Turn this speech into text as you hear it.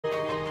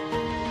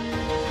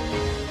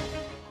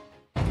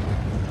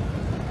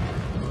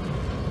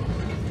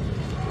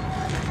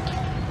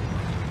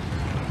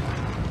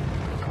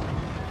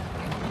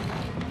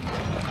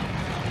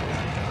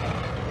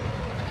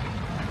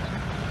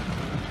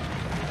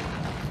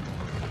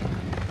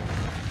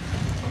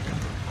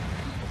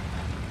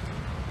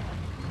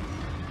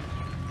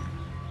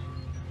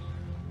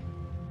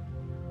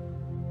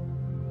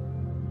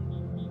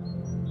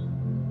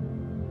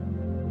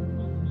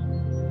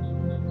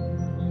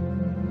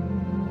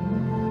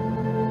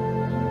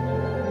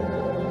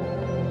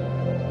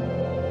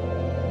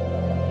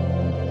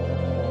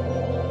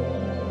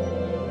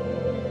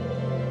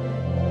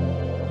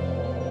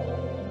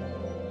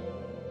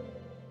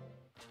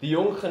Die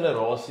jong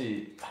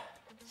generasie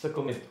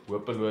sukkel met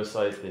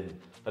hopeloosheid en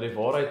dat die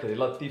waarheid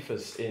relatief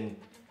is en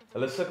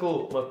hulle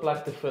sukkel om 'n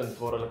plek te vind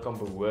waar hulle kan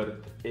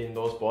behoort en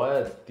daar's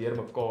baie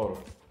deurmekaar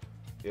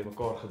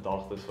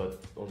gedagtes wat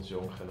ons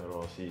jong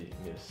generasie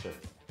mee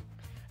sit.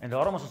 En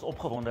daarom is ons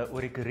opgewonde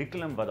oor die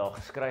kurrikulum wat daar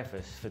geskryf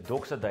is vir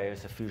Doxa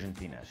se Fusion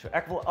tieners. So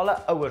ek wil alle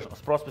ouers,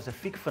 ons praat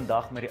spesifiek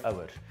vandag met die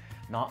ouers,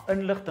 na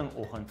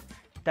inligtingoggend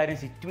tydens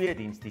die tweede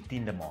diens die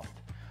 10de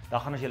Maart. Dan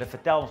gaan ons julle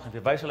vertel, ons gaan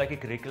vir wys hoe lyk die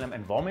kurrikulum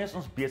en waarmee is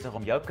ons besig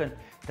om jou kind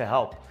te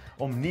help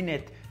om nie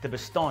net te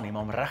bestaan nie,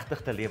 maar om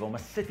regtig te lewe, om 'n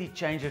city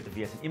changer te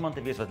wees en iemand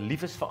te wees wat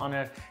lief is vir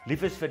ander,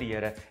 lief is vir die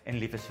Here en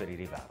lief is vir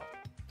hierdie wêreld.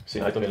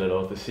 Sien uit om julle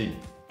daar te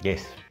sien.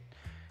 Yes.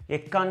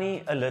 Jy kan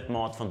nie 'n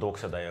lidmaat van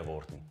Doxa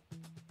word nie.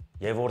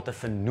 Jy word 'n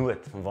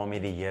vennoot van waarmee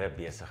die Here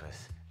besig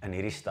is in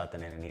hierdie stad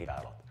en in hierdie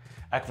wêreld.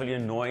 Ek wil jou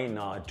nooi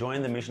na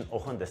Join the Mission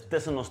oggend. Dis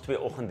tussen ons 2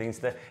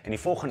 oggenddienste en die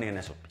volgende een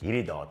is op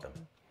hierdie datum.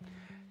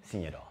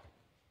 Sien jy daar.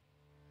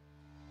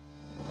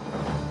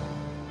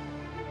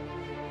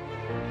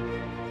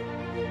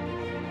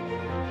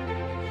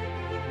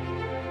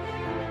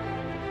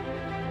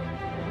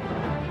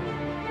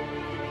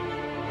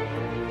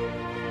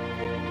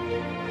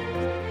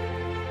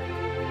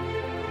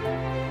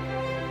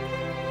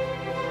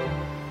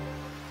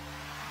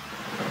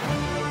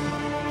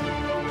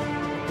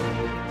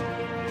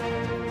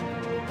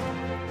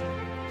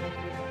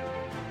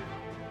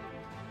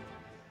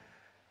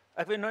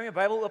 Ek wil nou my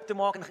Bybel oop te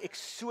maak in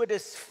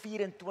Exodus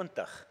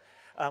 24.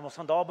 Ons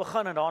gaan daar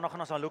begin en daarna gaan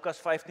ons aan Lukas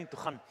 15 toe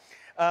gaan.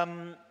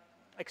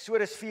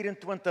 Exodus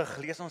 24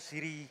 lees ons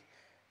hierdie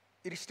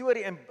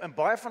storie en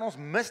baie van ons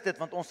mis dit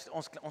want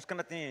ons kan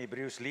dit nie in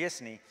Hebreëus lees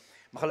nie.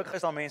 Maar gelukkig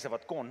is daar mense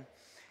wat kon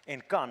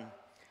en kan.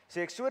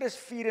 So Exodus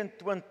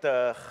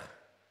 24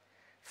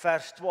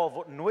 vers 12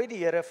 word nooi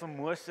die Here vir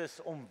Moses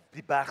om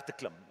die berg te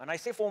klim. En hy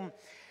sê vir hom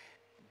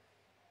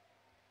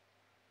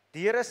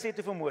die Here sê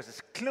toe vir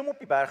Moses, klim op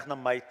die berg na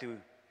my toe.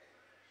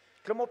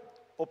 Klim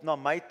op na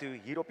my toe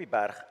hier op die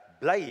berg.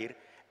 Bly hier.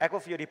 Ek wil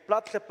vir jou die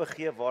platklippe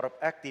gee waarop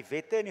ek die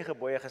wette en die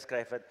gebooie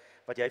geskryf het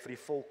wat jy vir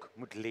die volk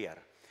moet leer.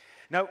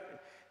 Nou,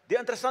 die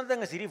interessante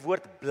ding is hierdie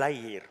woord bly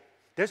hier.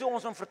 Dis hoe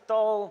ons hom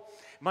vertaal,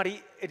 maar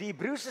die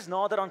Hebreëus is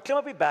nader aan klim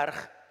op die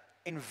berg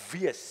en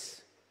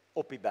wees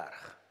op die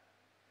berg.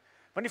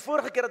 Want die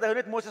vorige keer het hy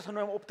net Moses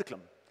genooi om op te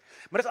klim.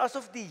 Maar dit is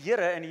asof die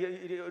Here en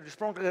die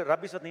oorspronklike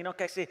rabbies wat hierna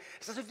kyk sê,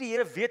 is asof die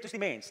Here weet hoe's die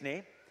mens,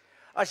 nê?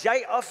 As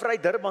jy afry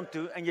Durban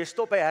toe en jy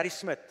stop by Harry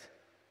Smith,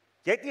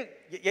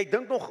 jy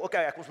dink nog,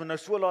 okay, ek moet nou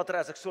so laat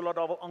ry as ek so laat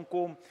daar wil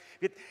aankom.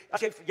 Weet,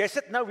 as jy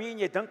sit nou hier en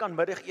jy dink aan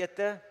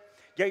middagete,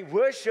 jy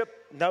worship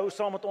nou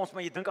saam met ons,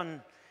 maar jy dink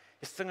aan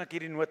sing ek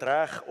hierdie noot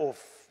reg of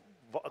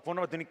ek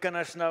wonder wat doen die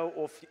kinders nou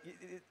of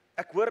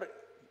ek hoor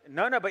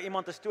nou by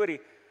iemand 'n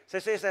storie. Sy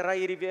sê sy ry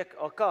hierdie week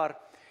haar kar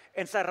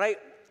en sy ry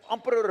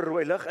amper oor 'n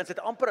rooi lig en sy het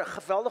amper 'n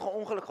geweldige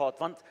ongeluk gehad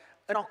want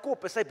in haar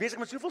kop is sy besig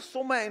met soveel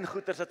somme en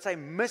goeters dat sy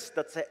mis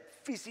dat sy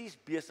fisies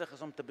besig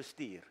is om te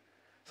bestuur.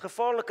 Dit is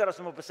gevaarliker as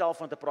om op 'n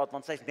selfoon te praat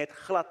want sy's net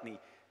glad nie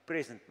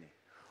present nie.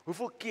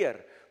 Hoeveel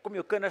keer kom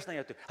jou kinders na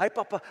jou toe? Hy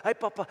pappa, hy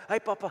pappa, hy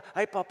pappa,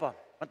 hy pappa,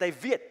 want hy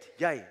weet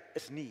jy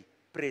is nie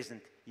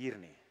present hier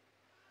nie.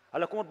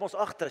 Hulle kom op ons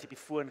agter as jy op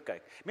die foon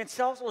kyk. Ek meen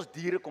selfs ons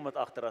diere kom dit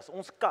agter as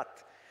ons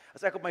kat.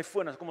 As ek op my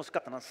foon, as kom ons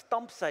kat en dan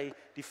stamp sy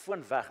die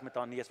foon weg met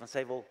haar neus want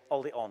sy wil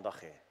al die aandag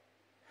hê.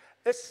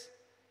 Is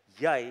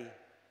jy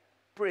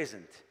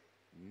present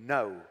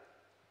nou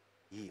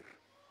hier?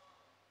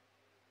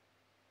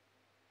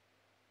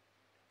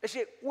 Is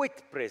jy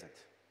ooit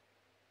present?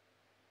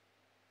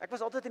 Ek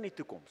was altyd in die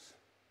toekoms.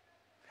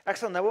 Ek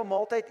sal nou 'n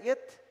maaltyd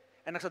eet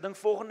en ek sal dink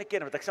volgende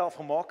keer wat ek self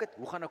gemaak het,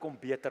 hoe gaan ek hom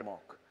beter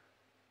maak?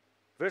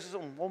 Versus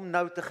om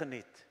nou te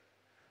geniet.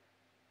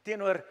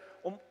 Teenoor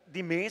om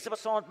die mense wat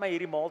saam met my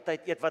hierdie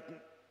maaltyd eet wat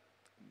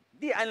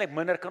nie eintlik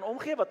minder kan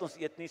omgee wat ons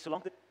eet nie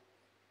solank dit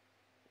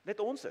net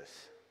ons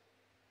is.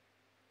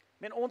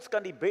 Men ons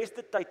kan die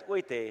beste tyd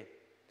ooit hê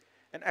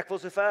en ek wil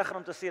so ver gaan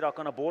om te sê daar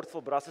kan 'n bord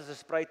vol Brusselse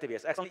spruite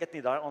wees. Ek sal nie eet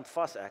nie, daai aand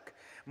vas ek,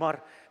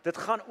 maar dit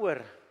gaan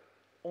oor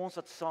ons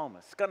wat saam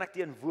is. Kan ek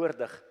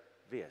teenwoordig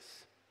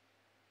wees?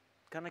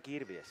 Kan ek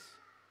hier wees?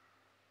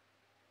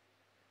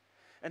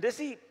 En dis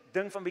die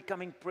ding van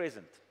becoming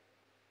present.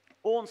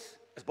 Ons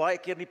is baie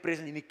keer nie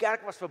present nie. Die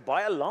kerk was vir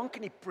baie lank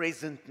nie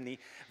present nie,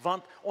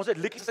 want ons het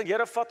liedjies gesing,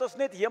 Here vat ons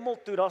net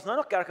hemel toe. Daar's nou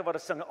nog kerke wat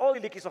dit sing. Al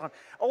die liedjies sal gaan,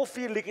 al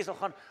 4 liedjies sal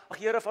gaan. Ag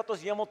Here vat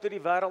ons hemel toe, die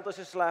wêreld is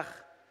so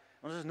sleg.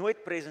 Ons is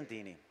nooit present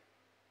hier nie.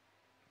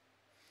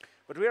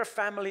 But we are a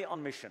family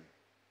on mission.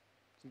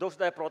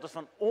 Doxa praat ons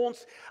van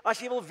ons, as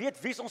jy wil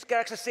weet wie is ons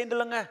kerk se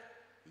sendelinge,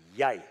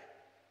 jy.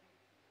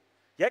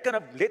 Jy kan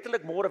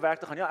letterlik môre werk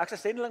toe gaan. Ja, ek's 'n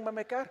sendeling by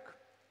my kerk.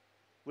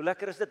 Hoe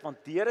lekker is dit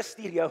want die Here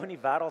stuur jou in die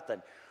wêreld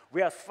in.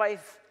 We have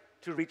faith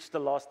to reach the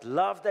lost,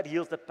 love that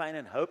heals the pain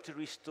and hope to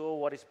restore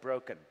what is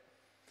broken.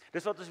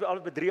 Dis wat ons al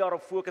by 3 jaar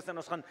op fokus en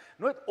ons gaan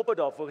nooit op dit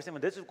daar fokus nie,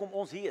 want dis hoekom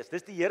ons hier is.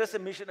 Dis die Here se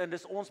mission en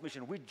dis ons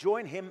mission. We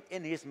join him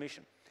in his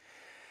mission.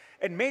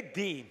 En met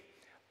die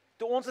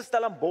toe ons in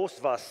Stellenbosch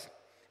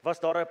was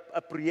daar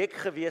 'n projek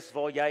gewees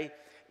waar jy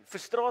vir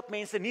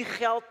straatmense nie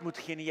geld moet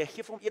gee nie, jy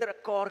gee vir hom eerder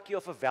 'n kaartjie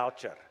of 'n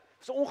voucher.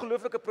 Dit is 'n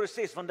ongelooflike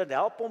proses, want dit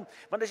help hom,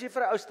 want as jy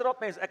vir 'n ou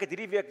straatmens, ek het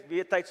hierdie week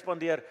weer tyd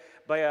spandeer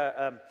by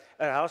 'n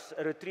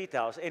retreat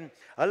house, en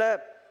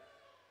hulle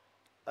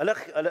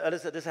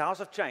dis 'n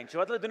house of change. So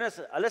wat hulle doen is,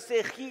 hulle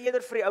sê, gee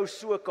eerder vir die ou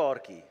so 'n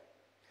kaartjie.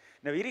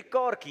 Nou hierdie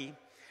kaartjie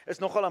is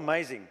nogal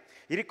amazing.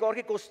 Hierdie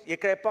kaartjie kos, jy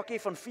kry 'n pakkie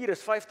van 4,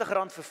 is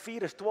R50 vir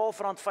 4, is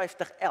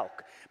R12.50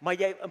 elk. Maar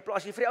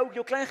as jy vir die ou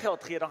jou klein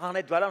geld gee, dan gaan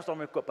hy dwelms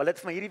daarmee koop. Hulle het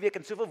vir my hierdie week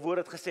in soveel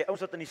woorde gesê,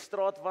 ouens wat in die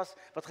straat was,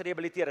 wat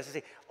gerehabiliteer is.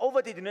 Hulle sê, al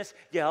wat jy doen is,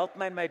 jy help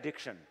my in my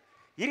addiction.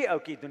 Hierdie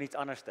ouetjie doen iets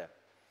anderste.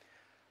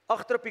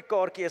 Agter op die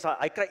kaartjie is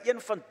hy kry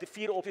een van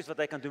 4 opsies wat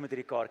hy kan doen met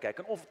hierdie kaartjie. Hy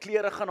kan of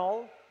klere gaan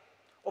haal,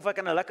 of hy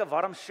kan 'n lekker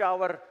warm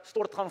shower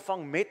stort gaan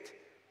vang met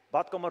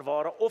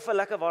badkamerware, of 'n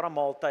lekker warm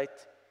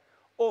maaltyd,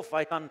 of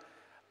hy kan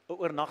 'n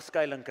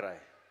oornagskuiling kry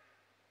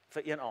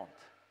vir een aand.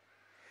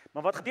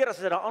 Maar wat gebeur as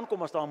hy daar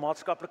aankom, as daar 'n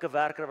maatskaplike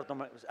werker wat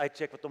hom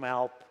uitcheck, wat hom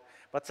help,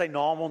 wat sy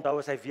naam onthou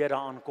as hy weer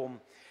daar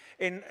aankom.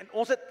 En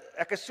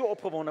ek is so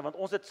opgewonde, want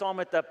ons het saam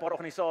met 'n paar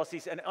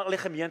organisasies en al die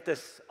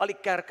gemeentes, al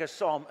die kerke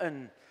saam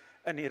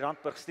in die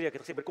Randburg streek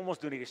het gesê, kom ons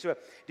doen hierdie. So,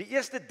 die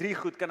eerste 3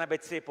 goed kan hy by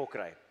Tsepo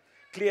kry.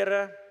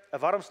 Klere, 'n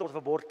warm stort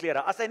vir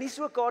bordklere. As hy nie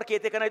so 'n kaartjie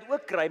het, kan hy dit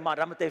ook kry, maar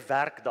dan moet hy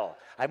werk daar.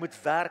 Hy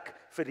moet werk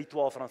vir die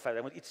R12.50.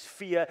 Hy moet iets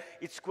vee,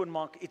 iets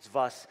skoonmaak, iets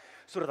was,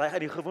 sodat hy uit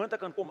die gewoonte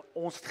kan kom.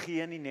 Ons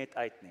gee nie net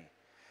uit nie.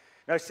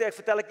 Nou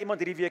vertel ek iemand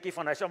hierdie weekie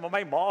van, hy sê, maar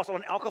my ma sal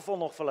in elk geval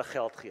nog vir hulle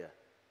geld gee.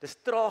 Dis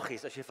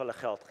tragies as jy vir hulle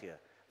geld gee,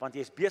 want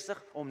jy is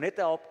besig om net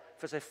te help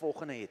vir sy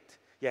volgende hit.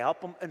 Jy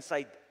help hom in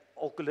sy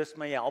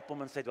alkoholisme, jy help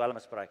hom in sy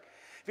dwelmmisbruik.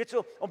 Weet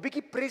so, om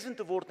bietjie present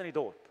te word in die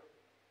dorp.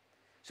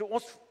 So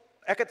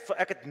ek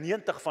het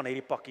 90 van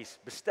hierdie pakkies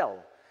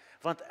bestel,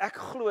 want ek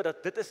glo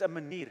dat dit is 'n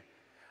manier,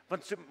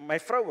 want so, my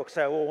vrou ook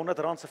sê,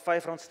 R100 se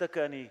R5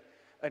 stukke in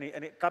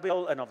die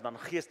kabel in, of dan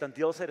gees, dan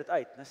deel sy dit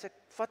uit. Dan sê ek,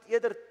 vat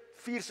eerder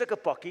 4 sulke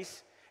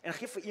pakkies, en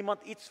gee vir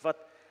iemand iets wat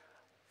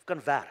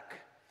kan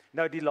werk.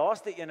 Nou die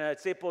laaste ene,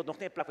 Tsepo het nog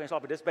nie 'n plek waar jy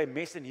slaap, dis by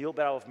Mess in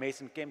Heilbrow of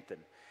Mess in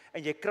Kempton.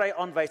 En jy kry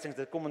aanwysings,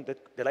 dit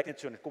lyk net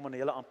so, dit kom in 'n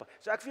hele aanpak.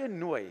 So ek wil jou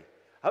nooi,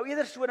 hou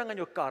eerder so 'n ding in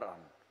jou kar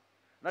aan.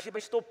 En as jy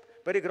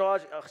by die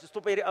garage,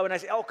 stop by hierdie ou en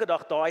hy's elke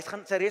dag daar, hy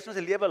gaan sy res van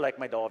sy lewe lyk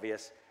my daar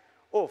wees.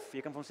 Of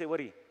jy kan vir hom sê,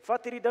 hoorie,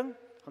 vat hierdie ding,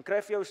 gaan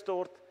kry vir jou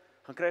stort,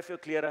 gaan kry vir jou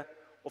klere,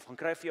 of gaan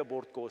kry vir jou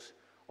bordkos,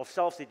 of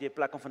selfs het jy 'n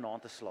plek om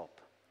vanaand te slaap.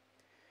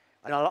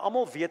 En hulle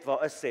almal weet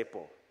waar is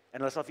Tsepo.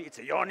 En hulle sal vir iets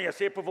sê, ja nee,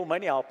 Tsepo wil my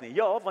nie help nie.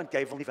 Ja, want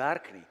jy wil nie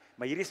werk nie.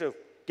 Maar hierdie is 'n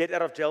get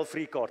out of jail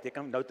free kaart. Jy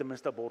kan nou ten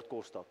minste 'n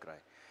bordkos daar kry.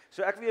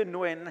 So ek wil jou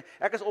nooi, en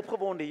ek is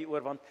opgewonde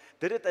hieroor, want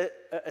dit het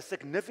 'n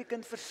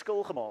significant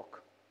verskil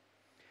gemaak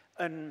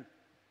in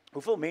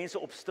hoeveel mense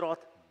op straat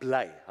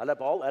bly.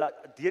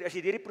 As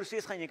jy deur die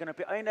proses gaan, jy kan op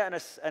die einde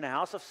in 'n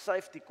house of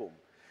safety kom.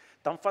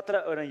 Dan vat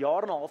hulle 'n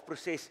jaar en 'n half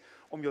proses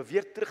om jou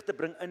weer terug te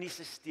bring in die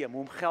stelsel,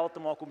 om geld te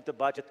maak, om te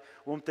budget,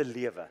 om te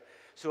lewe.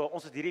 So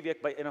ons het hierdie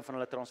week by een van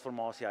hulle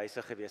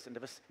transformasiehuise gewees, en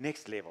dit was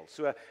next level.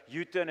 So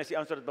U-turn is die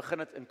ouens wat dit begin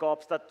het in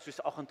Kaapstad soos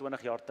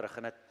 28 jaar terug,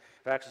 en dit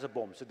werk soos 'n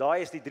bom. So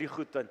daai is die 3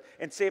 goed,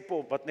 en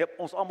Tsepo, wat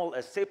ons almal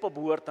is, Tsepo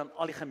behoort aan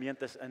al die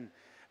gemeentes in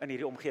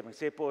hierdie omgewing.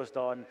 Tsepo is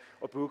daar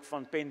op die hoek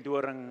van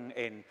Pendoring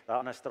en daai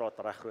ander straat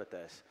wat reg groot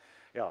is.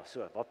 Ja,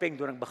 so, waar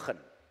Pendoring begin.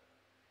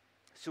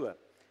 So,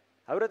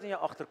 hou dit in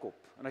jou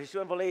agterkop. En as jy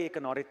so wil hê, jy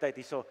kan na die tyd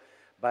hierso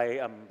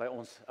by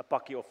ons 'n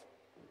pakkie of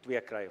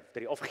 2 kry of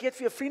 3. Of gee dit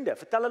vir jou vriende,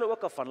 vertel hulle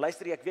ook af van,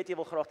 luister, ek weet jy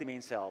wil graag die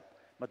mense help,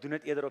 maar doen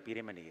dit eerder op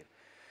hierdie manier.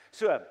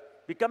 So,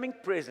 becoming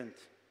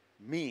present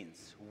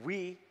means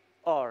we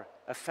are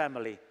a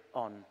family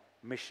on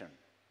mission.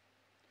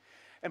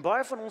 En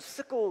baie van ons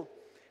sukkel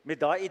met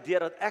daai idee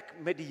dat ek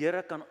met die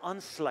Here kan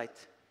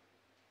aansluit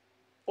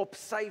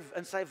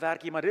in sy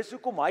werkie, maar dis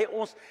hoekom hy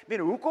ons,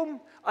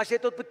 hoekom as jy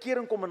tot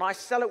bekering kom in daai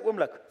selfe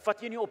oomblik,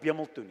 vat jy nie op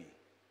hemel toe nie.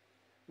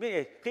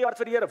 Gee hart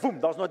vir die Here,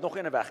 woem, daar's nooit nog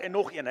een weg, en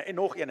nog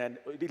een, en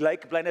die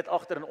lijk bly net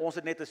agter, en ons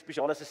het net 'n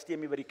spesiale stelsel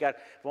hier by die kerk,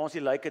 waar ons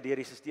die lyke deur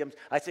die stelsels,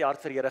 hy sê hart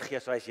vir die Here gee,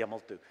 so hy is hemel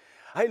toe.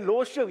 Hy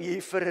los jou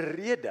hier vir 'n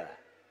rede.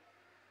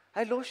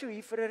 Hy los jou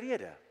hier vir 'n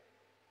rede.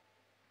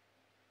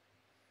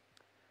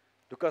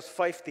 Lukas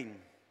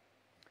 15,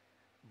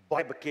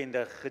 baie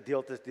bekende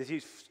gedeeltes, dis die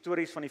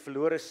stories van die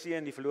verlore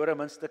seun, die verlore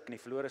muntstuk en die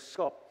verlore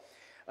skaap,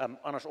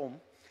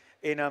 andersom.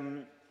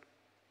 En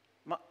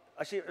maar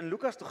as jy in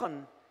Lukas toe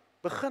gaan,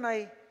 begin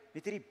hy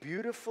met hierdie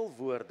beautiful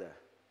woorde.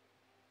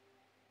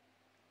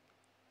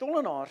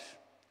 Tollenaars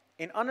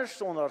en ander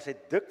sondaars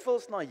het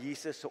dikwels na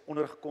Jesus se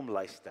ondergekom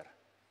luister.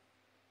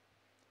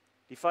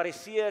 Die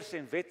fariseërs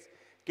en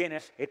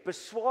wetkenners het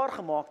beswaar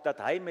gemaak dat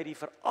hy met die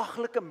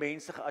veraglike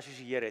mense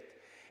geassosieer het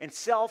en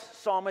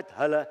selfs saam met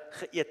hulle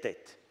geëet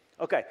het.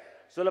 Okay,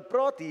 so hulle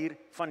praat hier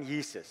van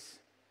Jesus,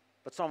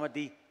 wat saam met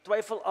die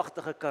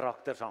twyfelagtige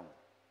karakters hang.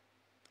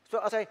 So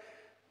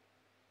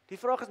die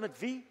vraag is, met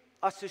wie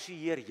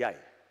assosieer jy?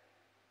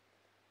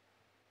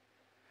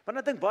 Want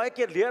ek dink baie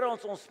keer leer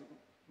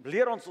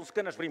ons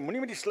kinders,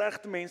 moenie met die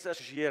slegte mense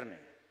assosieer nie.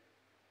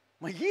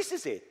 Maar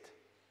Jesus het.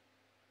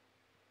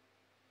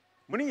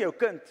 Moenie jou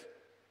kind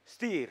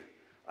stuur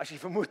as jy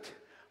vermoed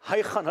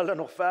hy gaan hulle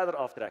nog verder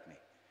aftrek nie.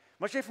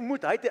 Maar as jy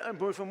vermoed, hy het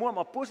die vermoë om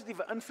 'n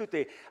positiewe invloed te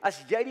hê,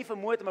 as jy die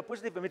vermoë het om 'n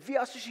positiewe, met wie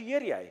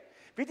assosieer jy?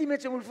 Weet jy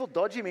met hoeveel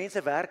dodgy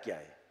mense werk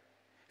jy?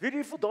 Weet jy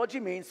hoeveel dodgy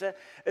mense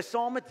is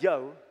saam met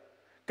jou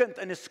kind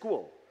in 'n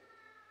skool?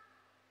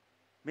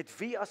 Met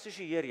wie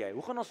assosieer jy?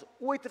 Hoe gaan ons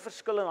ooit 'n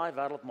verskil in daai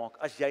wêreld maak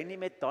as jy nie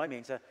met daai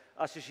mense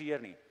assosieer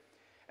nie?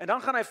 En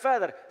dan gaan hy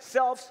verder,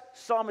 selfs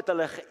saam met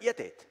hulle geëet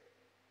het.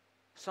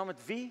 Saam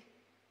met wie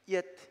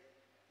eet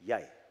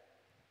jy?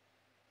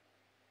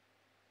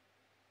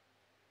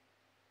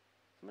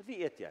 Met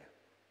wie eet jy?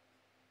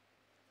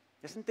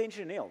 Dis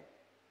intentioneel.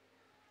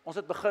 Ons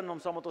het begin om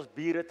saam met ons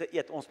bure te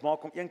eet. Ons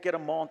maak hom 1 keer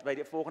 'n maand by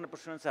die volgende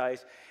persoon se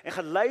huis en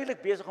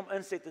geleidelik besig om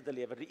insette te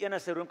lewer. Die een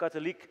is 'n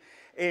Room-Katoliek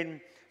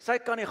en sy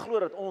kan nie glo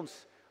dat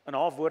ons in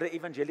haar woorde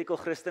evangelical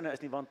Christene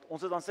is nie, want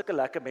ons het dan sulke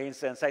lekker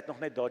mense en sy het nog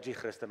net dodgy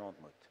Christene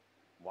ontmoet.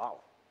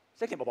 Wow.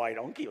 Sê net baie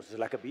dankie, ons is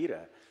lekker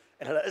bure.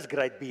 En hulle is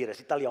great bure, is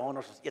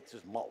Italianers, ons eet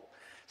soos mal.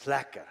 Dis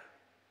lekker.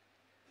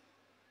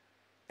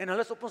 En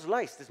hulle is op ons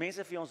lys. Dis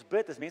mense vir ons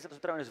bid, dis mense wat ons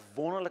vertrou en dis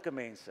wonderlike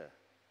mense.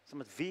 So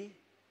met wie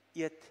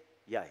eet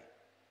jy?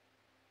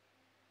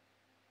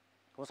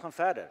 Kom ons gaan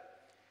verder.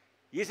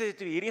 Jesus het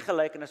toe hierdie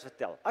gelykenis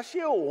vertel. As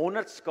jy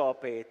 100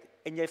 skape het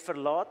en jy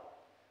verlaat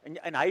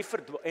en hy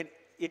verdwaal en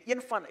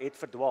een van het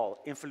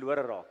verdwaal en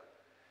verlore raak,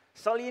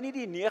 sal jy nie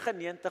die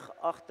 99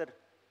 agter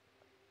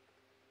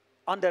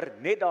ander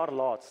net daar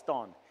laat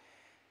staan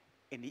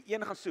en die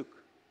een gaan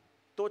soek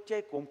tot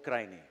jy kom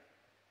kry nie.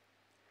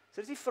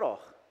 So dis die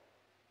vraag.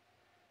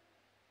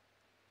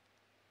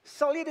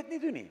 Sal jy dit nie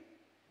doen nie?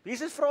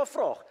 Jesus vra 'n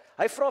vraag.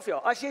 Hy vra vir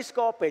jou, as jy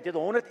skape het, jy het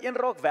 101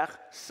 raak weg,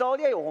 sal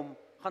jy hom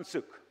gaan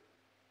soek?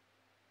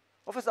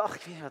 Of is ag,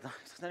 ek weet wat,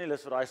 ek is nou nie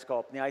lus vir daai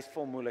skaap nie, hy's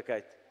vol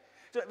moeilikheid.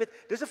 So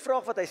weet, dis 'n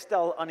vraag wat hy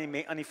stel aan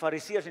die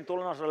fariseërs en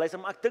tollenaars,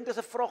 maar ek dink dis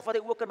 'n vraag wat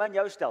hy ook aan my en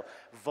jou stel.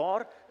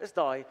 Waar is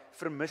daai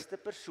vermiste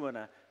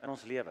persone in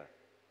ons lewe?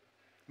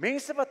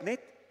 Mense wat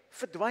net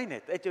verdwyn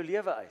het uit jou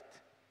lewe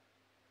uit.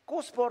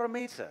 Kosbare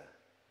mense.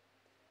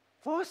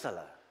 Waar is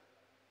hulle?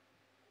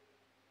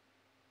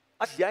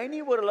 As jy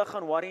nie oor hulle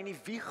gaan worry nie,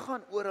 wie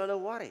gaan oor hulle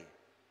worry?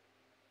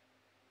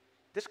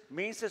 Dis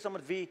mense saam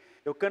met wie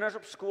jou kinders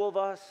op skool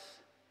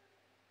was.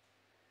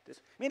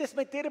 Dis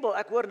my terrible.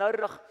 Ek hoor nou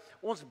die dag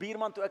ons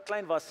buurman toe ek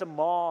klein was, se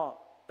ma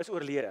is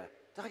oorlede.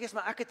 Dink ek,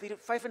 maar ek het hier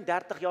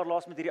 35 jaar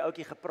laas met hierdie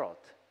ouetjie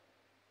gepraat.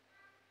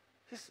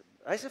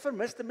 Hy's 'n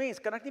vermiste mens,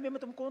 kan ek nie meer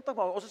met hom kontak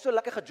maak. Ons het so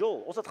lekker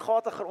gejol. Ons het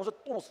gate, ons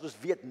het tonnels, dis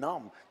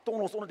Vietnam.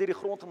 Tonnels onder hierdie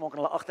grond gemaak in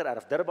hulle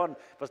agtererf. Durban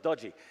was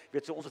dodgy.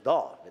 Weet so ons is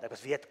daar. Weet ek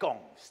was Vietcong,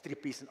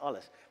 strippies en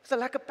alles. Dit was 'n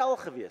lekker pel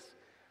gewees.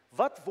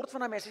 Wat word van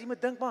daai mense? Jy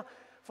moet dink maar,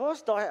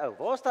 waar's daai ou?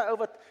 Waar's daai ou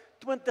wat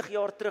 20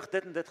 jaar terug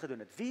dit en dit gedoen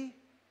het? Wie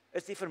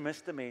is die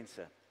vermiste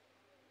mense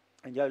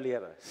in jou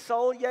lewe?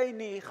 Sal jy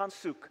nie gaan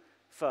soek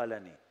vir hulle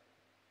nie?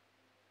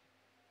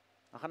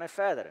 Dan gaan hy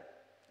verder.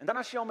 En dan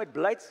as jy hom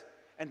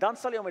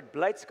met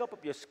blydskap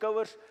op jou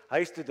skouers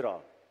huis toe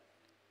dra.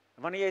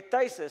 En wanneer jy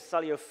tuis is,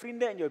 sal jou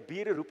vriende en jou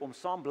bure roep om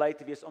saam bly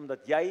te wees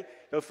omdat jy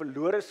jou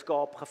verlore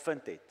skaap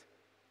gevind het.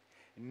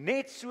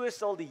 Net so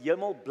sal die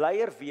hemel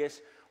blyer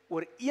wees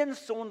oor een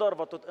sondaar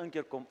wat tot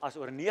inkeer kom as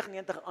oor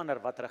 99 ander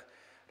wat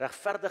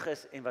regverdig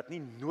is en wat nie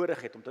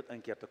nodig het om tot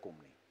inkeer te kom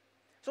nie.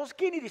 So ons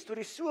ken hierdie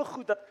storie so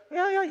goed dat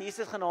ja,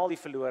 Jesus gaan haal die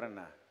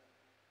verlorene.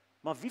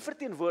 Maar wie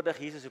verteenwoordig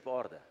Jesus op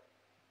aarde?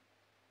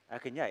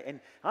 Ek en jy.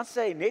 En dan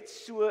sê hy net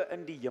so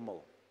in die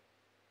hemel.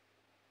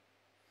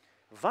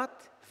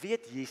 Wat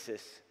weet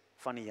Jesus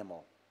van die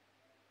hemel?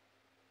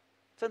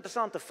 Dis 'n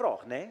interessante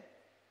vraag, né?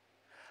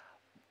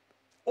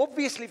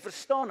 Obviously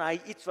verstaan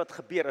hy iets wat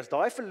gebeur. As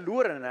daai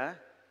verlorene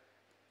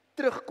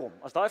terugkom,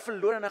 as daai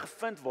verlorene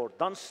gevind word,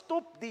 dan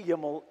stop die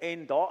hemel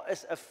en daar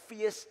is 'n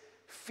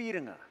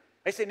feesvieringe.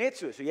 Hy sê net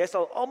so jy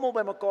sal almal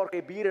bymekaar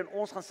kry, bure en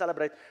ons gaan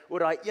celebrate oor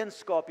daai een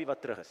skaapie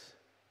wat terug is.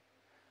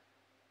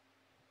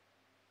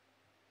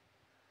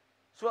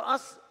 So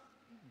as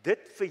dit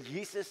vir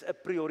Jesus 'n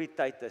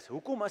prioriteit is,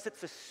 hoekom is dit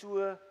vir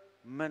so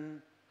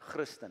min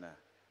Christene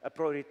 'n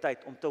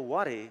prioriteit om te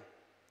worry,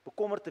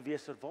 bekommerd te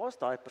wees oor waar's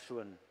daai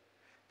persoon?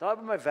 Daar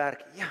by my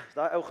werk, ja,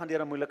 daai ou gaan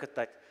deur 'n moeilike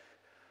tyd.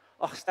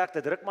 Ag,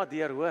 sterkte, druk maar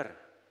deur, hoor.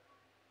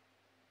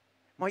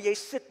 Maar jy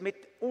sit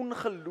met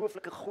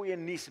ongelooflike goeie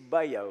nuus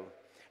by jou.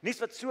 Nuus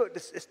wat so,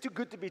 this is too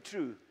good to be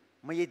true,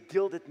 maar jy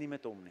deel dit nie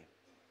met hom nie.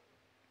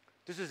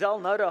 Dis soos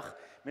noudag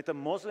met 'n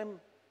moslim,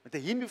 met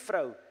 'n hindoe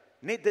vrou,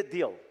 net dit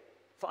deel,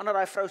 verander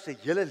daai vrou se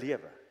hele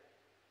lewe.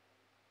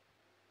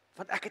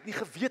 Want ek het nie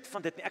geweet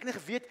van dit nie, ek het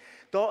nie geweet,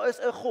 daar is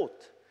 'n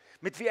God,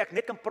 met wie ek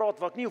net kan praat,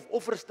 waar ek nie hoef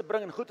offers te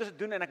bring en goeie te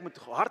doen, en ek moet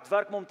hard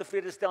werk om hom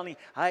tevrede te stel nie,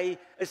 hy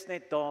is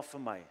net daar vir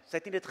my. Sy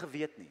het nie dit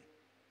geweet nie.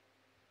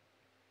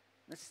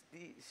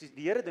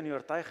 Die Here doen die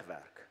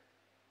oortuigwerk.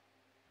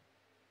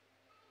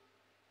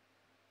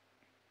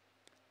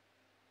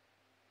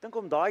 Dink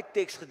om daai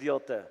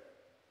teksgedeelte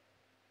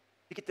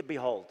bietjie te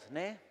behold,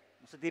 né?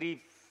 Ons het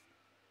hierdie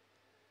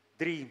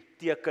 3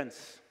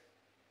 tekens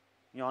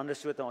in jou hande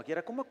so te maak.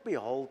 Here, kom ek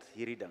behold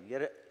hierdie ding.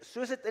 Here,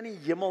 soos dit in die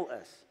hemel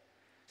is,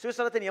 so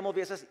sal dit in die hemel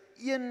wees as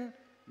een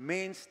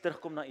mens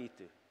terugkom na U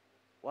toe.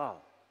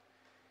 Wow.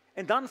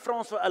 En dan vra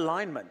ons vir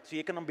alignment. So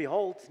jy kan dan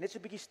behold, net so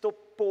 'n bietjie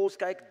stop, pause,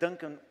 kyk,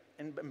 dink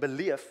en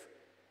beleef.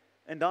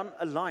 En dan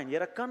align.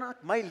 Here, kan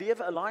ek my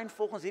lewe align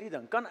volgens hierdie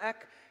ding? Kan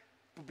ek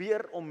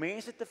probeer om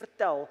mense te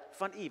vertel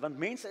van U? Want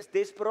mense is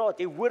desperaat.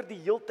 Jy hoor die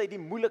heeltyd die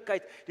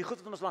moeilikheid, die goed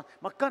wat in ons land.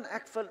 Maar kan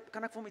ek vir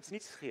hom iets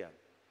nuuts gee?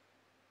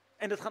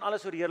 En dit gaan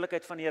alles oor die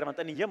heerlikheid van die Here, want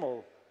in die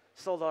hemel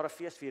sal daar 'n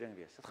feesviering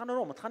wees. Dit gaan oor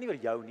hom, dit gaan nie oor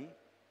jou nie.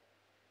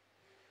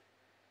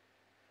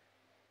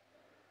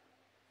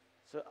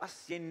 So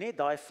as jy net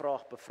daai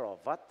vraag bevra,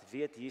 wat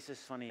weet Jesus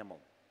van die hemel?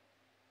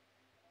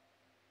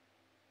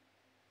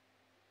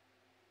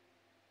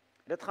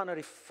 Dit gaan oor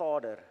die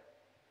Vader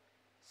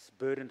se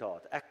burdened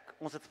heart.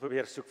 Ons het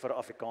probeer soek vir 'n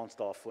Afrikaans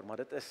daarvoor, maar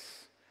dit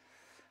is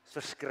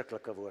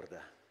verskriklike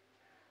woorde.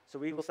 So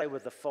we will say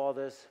with the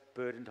Father's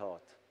burdened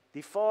heart.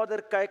 Die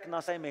Vader kyk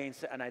na sy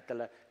mense en hy het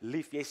hulle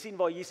lief. Jy sien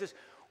waar Jesus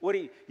oor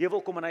die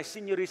heuwel kom en hy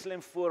sien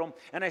Jerusalem voor hom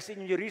en hy sê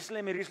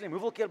Jerusalem, Jerusalem,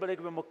 hoeveel keer wil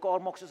ek by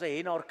mekaar maak soos 'n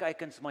hen haar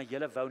kuikens, maar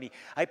julle wou nie.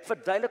 Hy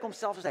verduidelik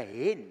homself as 'n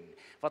hen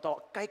wat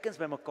haar kuikens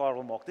by mekaar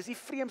wil maak. Dis die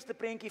vreemdste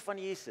prentjie van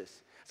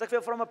Jesus. As ek vir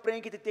jou vra om 'n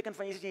prentjie te teken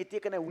van Jesus en jy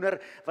teken 'n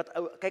hoender wat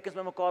kuikens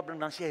by mekaar bring,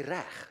 dan sê jy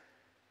reg.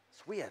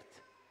 It's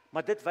weird.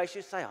 Maar dit wys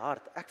jou sy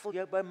hart. Ek wil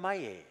jou by my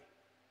hê.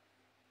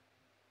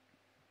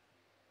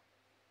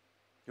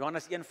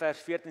 Johannes 1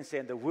 vers 14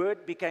 sê, the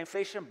word became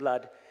flesh and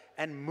blood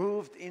and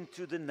moved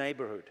into the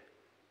neighborhood.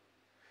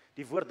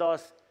 Die woord daar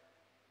is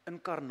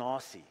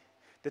inkarnasie.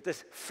 Dit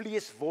is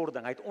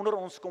vleeswording. Hy het onder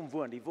ons kom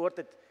woon. Die woord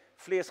het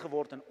vlees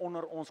geword en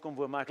onder ons kom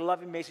woon. Maar ek love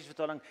die message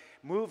vertaling,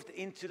 moved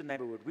into the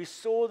neighborhood. We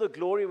saw the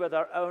glory with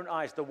our own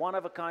eyes, the one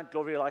of a kind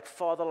glory, like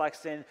Father, like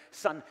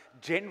Son,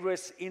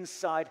 generous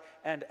inside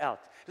and out.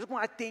 Dis ook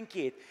maar 'n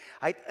tentjie het.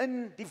 Hy het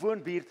in die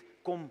woonbuurt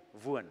kom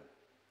woon.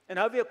 En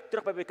nou weer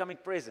terug by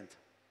becoming present.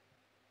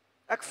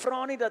 Ek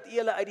vra nie dat U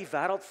hulle uit die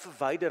wêreld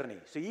verwyder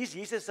nie. So hier's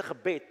Jesus se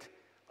gebed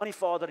aan die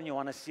Vader in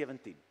Johannes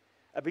 17.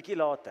 'n bietjie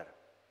later.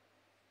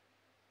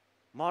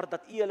 Maar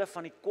dat U hulle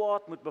van die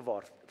kwaad moet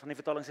bewaar. Van die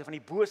vertaling sê van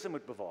die bose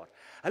moet bewaar.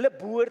 Hulle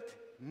behoort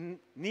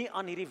nie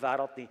aan hierdie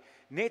wêreld nie,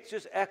 net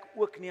soos ek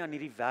ook nie aan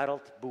hierdie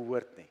wêreld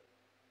behoort nie.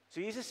 So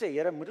Jesus sê,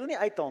 Here, moet hulle nie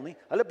uithaal nie.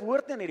 Hulle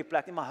behoort nie aan hierdie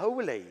plek nie, maar hou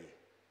hulle hier.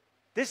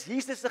 Dis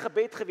Jesus se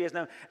gebed gewees.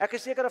 Nou, ek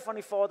is seker van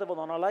die Vader wil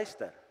daarna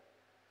luister.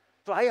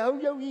 So hy hou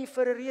jou hier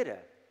vir 'n rede.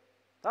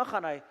 Dan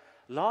gaan hy,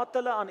 laat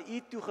hulle aan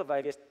U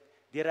toegewy wees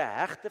deur 'n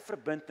hegte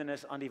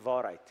verbintenis aan die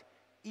waarheid.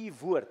 U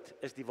woord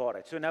is die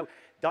waarheid. So nou,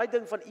 daai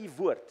ding van U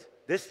woord,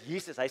 dis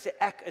Jesus. Hy sê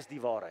ek is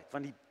die waarheid.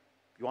 Want die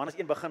Johannes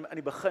 1 begin in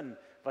die begin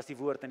was die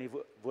woord en die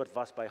woord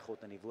was by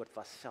God en die woord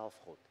was self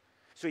God.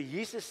 So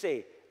Jesus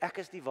sê ek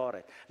is die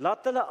waarheid.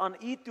 Laat hulle aan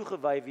U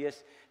toegewy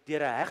wees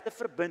deur 'n hegte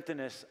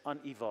verbintenis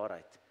aan U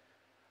waarheid.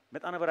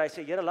 Met ander woorde, hy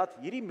sê Here, laat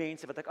hierdie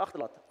mense wat ek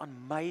agterlaat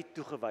aan my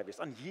toegewy wees,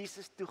 aan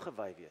Jesus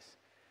toegewy wees.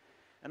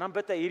 En dan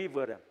bid hy hierdie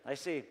woorde. Hy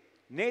sê,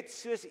 net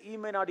soos U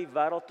my na die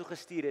wêreld toe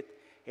gestuur het,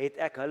 het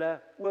ek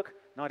hulle ook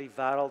na die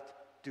wêreld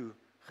toe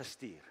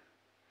gestuur.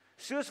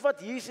 Soos wat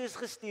Jesus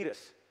gestuur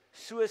is,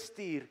 so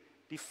stuur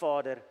die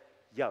Vader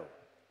jou.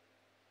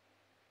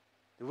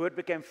 The word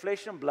became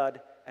flesh and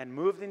blood and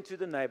moved into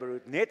the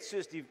neighborhood. Net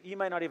soos U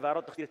my na die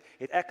wêreld toe gestuur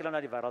het ek hulle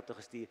na die wêreld toe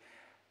gestuur.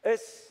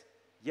 Is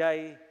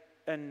jy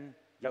in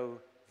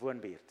jou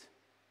woonbuurt?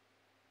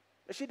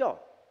 Is jy daar?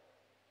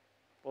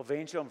 Of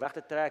wens jy om weg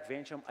te trek,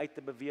 wens jy om uit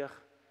te beweeg?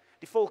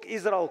 Die volk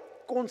Israel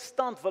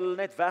konstant wil hulle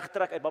net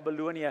wegtrek uit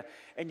Babylonië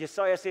en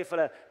Jesaja sê vir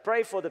hulle,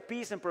 pray for the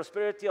peace and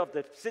prosperity of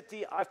the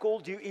city. I've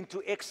called you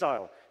into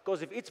exile,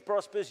 because if it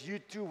prospers, you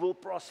too will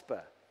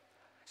prosper.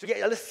 So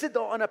hulle sit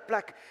daar in 'n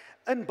plek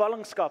in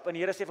ballingskap en die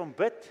Here sê van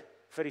bid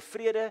vir die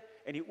vrede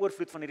en die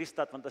oorvloed van hierdie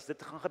stad, want as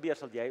dit gaan gebeur,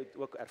 sal jy dit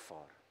ook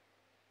ervaar.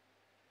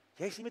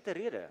 Jy is nie met 'n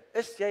rede.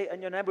 Is jy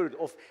in jou neighborhood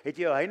of het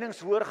jy jou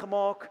heininge hoor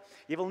gemaak?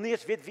 Jy wil nie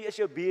eens weet wie is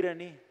jou bure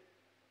nie.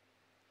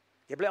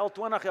 Jy bly al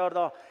 20 jaar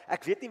daar.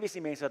 Ek weet nie wie is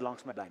die mense wat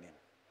langs my bly nie.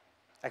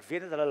 Ek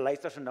weet net hulle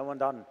luister so nou en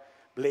dan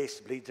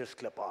Bless Bleachers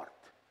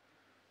Kliphard.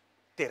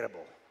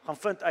 Terrible. Gaan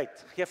vind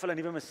uit. Geef hulle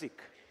nuwe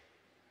musiek.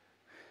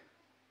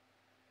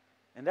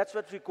 And that's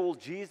what we call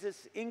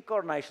Jesus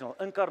incarnational.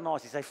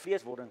 Inkarnasie, sy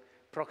vleeswording,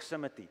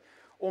 proximity.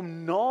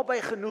 Om naby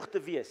genoeg te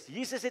wees.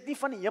 Jesus het nie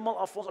van die hemel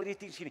af ons al die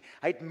tien sien nie.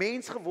 Hy het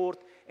mens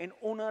geword en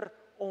onder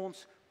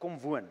ons kom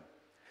woon.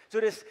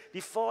 So dis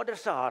die Vader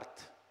se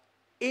hart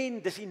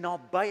en dis die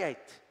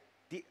nabyheid.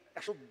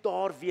 Ek sal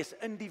daar wees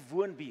in die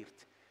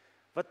woonbuurt.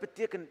 Wat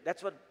beteken,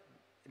 that's what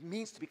it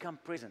means to become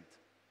present.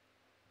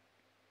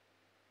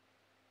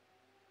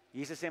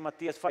 Jesus sê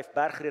Matteus 5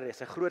 bergrede,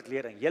 is 'n groot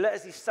lering. Julle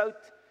is die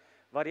sout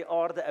wat die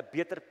aarde 'n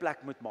beter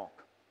plek moet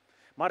maak.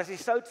 Maar as die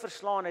sout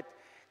verslaan het,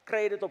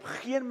 kry jy dit op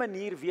geen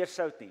manier weer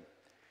sout nie.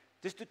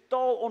 Dit is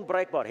totaal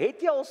onbruikbaar.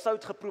 Het jy al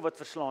sout geproe wat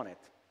verslaan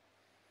het?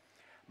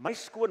 My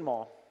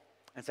skoonma,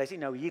 en sy is nie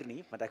nou hier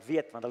nie, want ek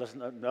weet, want hulle is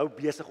nou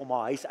besig om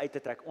haar huis uit te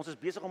trek. Ons is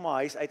besig om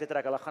haar huis uit te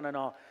trek, hulle gaan nou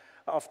na 'n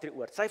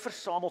aftreeoord. Sy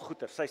versamel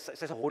goeder,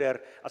 sy's 'n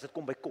hoarder as dit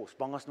kom by kos,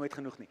 bang as nooit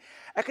genoeg nie.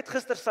 Ek het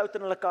gister sout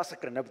in hulle kas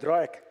gekry, nou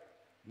draai ek,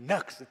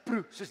 niks, dit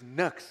proe soos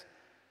niks.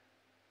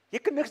 Jy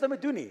kan niks daarmee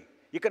doen nie.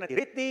 Jy kan dit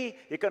red nie,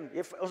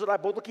 ons het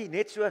daai botteltjie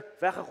net so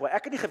weggegooi.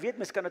 Ek het nie geweet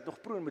mens kan dit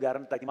nog proe in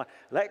moderne tyd nie, maar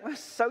lyk my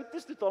sout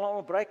is totaal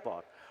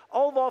onbruikbaar.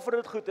 Alwaarvoor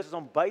dit goed is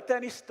om buite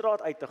in die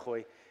straat uit te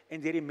gooi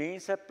en deur die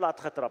mense plat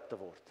getrap te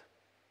word.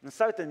 En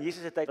sout in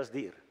Jesus se tyd was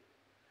duur.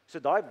 So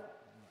daai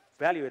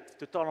value het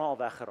totaal al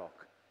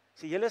weggeraak.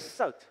 Sê julle is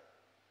sout.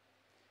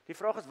 Die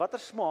vraag is watter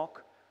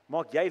smaak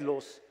maak jy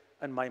los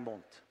in my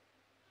mond?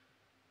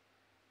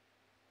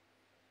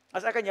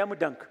 As ek aan jou moet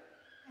dink,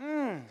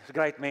 dis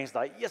great mens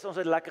daai. Eers ons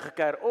het lekker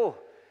gekuier.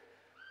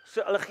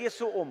 So hulle gee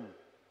so om.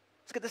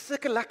 Dit is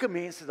sulke lekker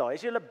mense daai.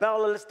 As jy hulle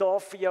bel, hulle is daar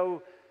vir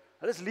jou.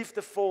 Hulle is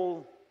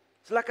liefdevol.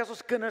 Dis lekker as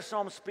ons kinders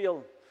saam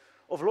speel.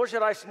 Of los jy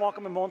daai smaak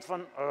in my mond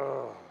van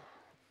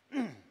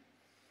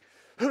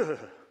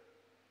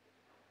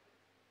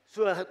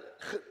so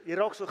jy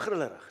raak so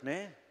grillerig,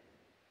 né?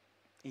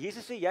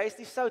 Jesus sê jy is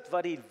die sout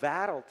wat die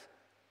wêreld.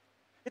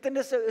 En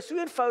dis so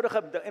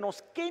eenvoudige ding en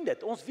ons ken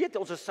dit. Ons weet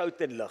ons is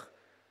sout en lig.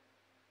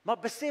 Maar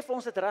besef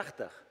ons dit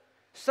regtig?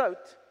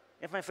 Sout,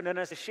 een van my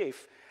vriendinne is 'n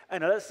chef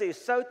en hulle sê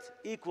sout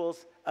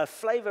equals a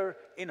flavor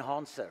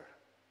enhancer.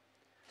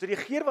 So die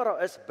geur wat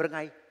daar is, bring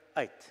hy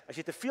uit. As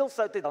jy te veel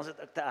sout het, dan is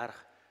dit te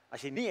erg.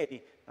 As jy nie het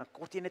nie, dan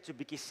kort jy net so 'n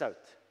bietjie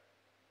sout.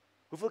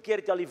 Hoeveel keer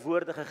het jy al die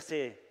woorde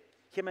gesê,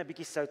 gee my 'n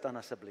bietjie sout aan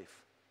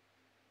asseblief?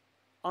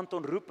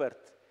 Anton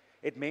Rupert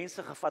het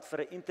mense gevat vir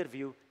 'n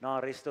interview na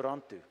 'n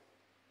restaurant toe.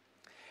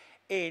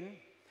 En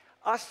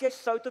as jy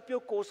sout op jou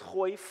kos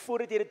gooi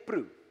voordat jy dit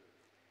proe,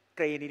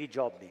 kry jy nie die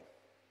job nie.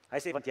 Hy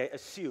sê want jy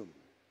assume.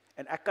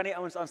 En ek kan nie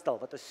ouens aanstel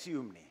wat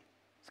assume nie.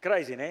 It's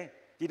crazy, né?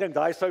 Jy dink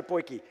daai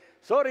soutpotjie.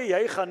 Sorry,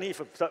 jy gaan nie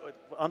vir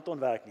Anton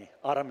werk nie.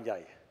 Arm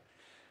jy.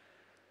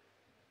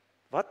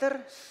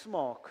 Watter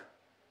smaak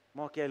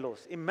maak jy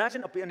los?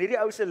 Imagine in hierdie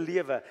ou se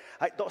lewe,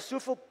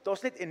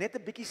 daar's net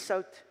 'n bietjie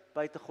sout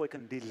buite gooi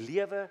kan die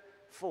lewe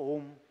vir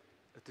hom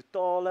 'n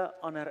totale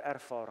ander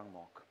ervaring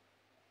maak.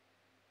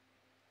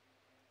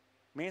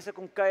 Mense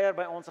kom kuier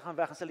by ons en gaan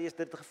weg en sê lees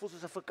dit gevoel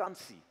soos 'n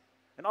vakansie.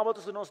 En al wat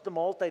ons doen ons 'n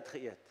maaltyd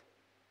geëet.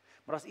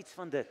 Maar daar's iets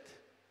van dit.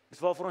 Dis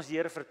waarvoor ons die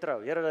Here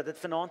vertrou. Here dat dit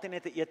vanaand nie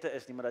net 'n ete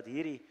is nie, maar dat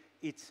hierdie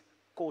iets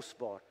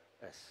kosbaar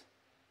is.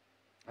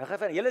 Hy gee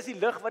van julle is die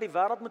lig wat die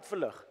wêreld moet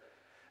verlig.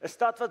 'n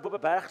Stad wat bo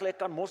 'n berg lê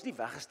kan mos nie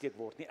weggesteek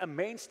word nie. 'n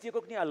Mens steek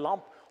ook nie 'n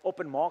lamp op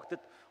en maak dit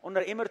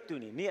onder emmer toe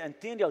nie. Nee,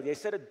 inteendeel, jy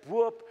sit dit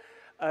bo op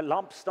 'n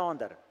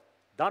lampstaander.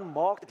 Dan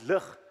maak dit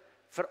lig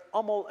vir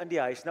almal in die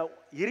huis. Nou,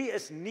 hierdie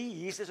is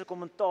nie Jesus se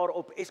kommentaar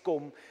op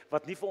Eskom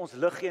wat nie vir ons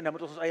lig gee en nou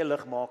moet ons eie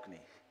lig maak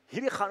nie.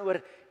 Hierdie gaan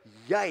oor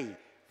jy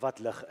wat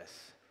lig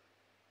is.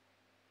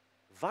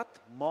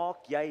 Wat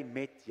maak jy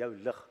met jou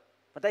lig?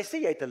 Want hy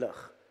sê jy het 'n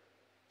lig.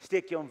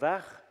 Steek jy hom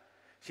weg?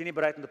 Is jy nie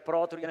bereid om te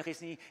praat oor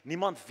enigiets nie?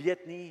 Niemand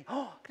weet nie.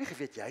 Ek het nie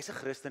geweet jy's 'n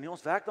Christen nie.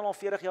 Ons werk dan al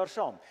 40 jaar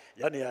saam.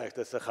 Ja nee, dit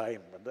is 'n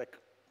geheim. Want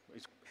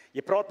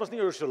jy praat mos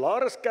nie oor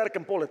Solaris kerk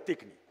en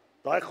politiek nie.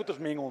 Daai goeters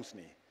meng ons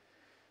nie.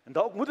 En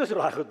dalk moet ons oor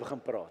daai goed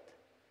begin praat.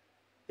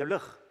 Jou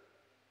lig.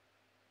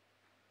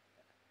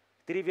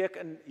 Hierdie week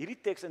in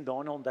hierdie teks in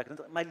Daniël ontdek.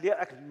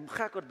 Ek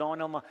gek oor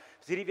Daniël, maar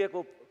hierdie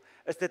week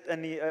is dit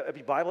in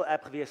die Bible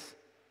app gewees.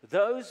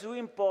 Those who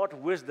impart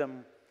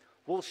wisdom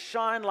will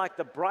shine like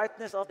the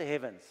brightness of the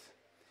heavens,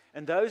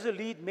 and those who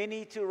lead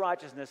many to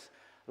righteousness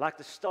like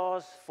the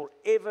stars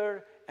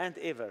forever and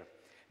ever.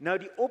 Nou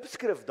die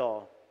opskrif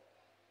daar,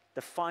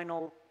 the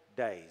final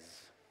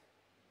days.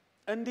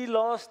 In die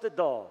laaste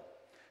dae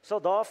sal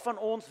daar van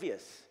ons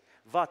wees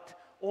wat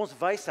ons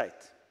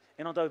wysheid.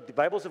 En onthou die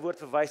Bybelse woord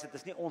vir wysheid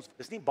is nie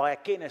dis nie baie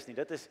kennis nie.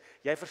 Dit is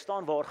jy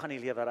verstaan waar gaan die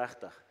lewe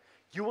regtig.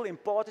 You will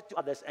impart it to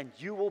others and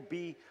you will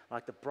be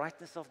like the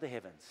brightness of the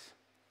heavens.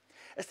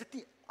 Is dit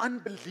nie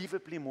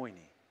unbelievably mooi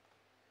nie?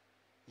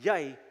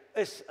 Jy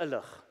is 'n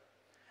lig.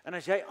 En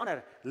as jy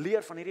ander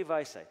leer van hierdie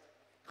wysheid,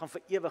 gaan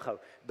vir ewig hou.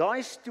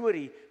 Daai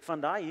storie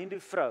van daai Hindu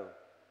vrou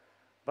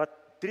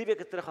wat 3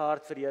 weke terug haar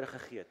hart vir die Here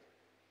gegee het.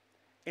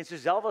 En sy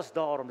self was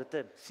daar om dit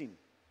te sien.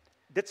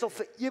 Dit sal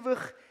vir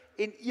ewig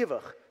en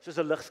ewig soos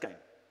 'n lig skyn.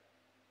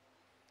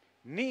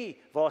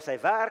 Nie waar sy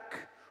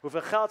werk,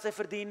 hoeveel geld sy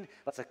verdien,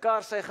 wat sy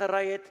kar sy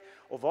gery het,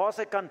 of waar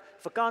sy kan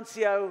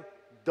vakansie hou,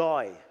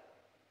 daai.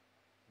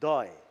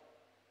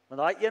 Want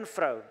daai een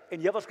vrou,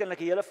 en jy waarskynlik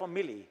die hele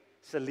familie,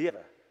 se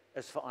lewe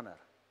is verander.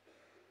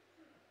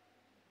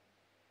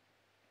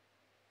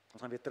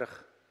 Ons gaan weer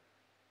terug.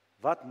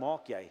 Wat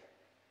maak jy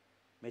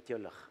met jou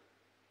lig?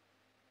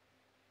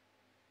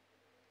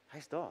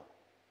 Hy's daar.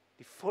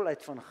 Die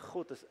volheid van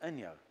God is in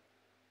jou.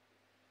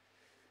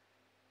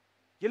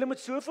 Julle moet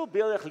soveel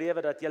beeldig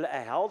lewe dat julle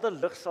 'n helder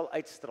lig sal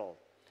uitstraal.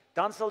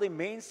 Dan sal die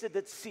mense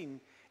dit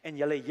sien en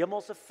julle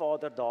hemelse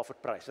Vader daarvoor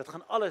prys. Dit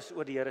gaan alles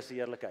oor die Here se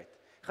heerlikheid.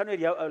 Gaan oor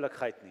jou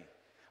oulikheid nie.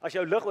 As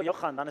jou lig oor jou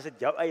gaan, dan is dit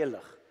jou eie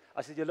lig.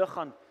 As dit jou lig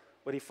gaan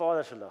oor die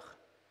Vader se lig,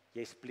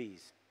 yes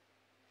please.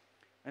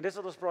 En dis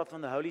wat ons praat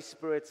van the Holy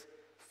Spirit's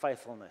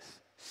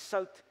faithfulness.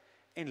 Sout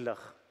en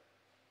lig.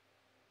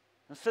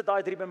 Dan sit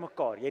daai drie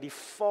bymekaar. Jy het die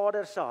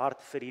Vader se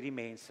hart vir hierdie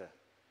mense.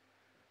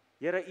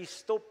 Here, U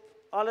stop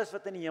alles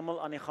wat in die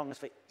hemel aan die gang is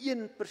vir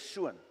een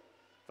persoon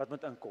wat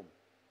moet inkom.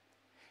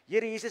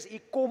 Here Jesus, U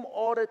kom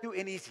aarde toe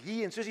en U's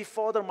hier en soos die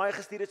Vader my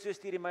gestuur het, so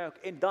stuur U my ook.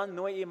 En dan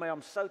nooi U my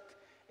om sout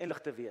en lig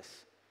te wees.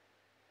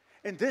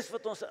 En dis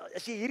wat ons,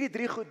 as jy hierdie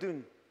 3 goed doen,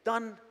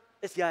 dan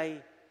is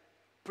jy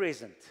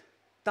present.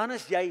 Dan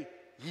is jy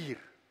hier.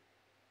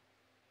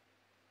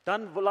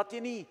 Dan laat jy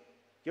nie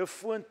jou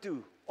foon toe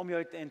om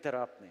jou te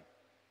interrupt nie.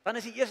 Dan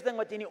is die eerste ding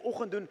wat jy in die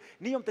oggend doen,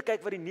 nie om te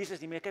kyk wat die nuus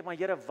is nie, maar kyk maar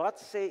Here, wat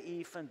sê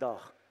U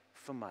vandag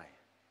vir my?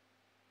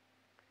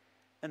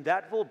 And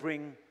that will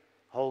bring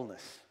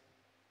wholeness.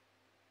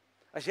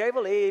 As jy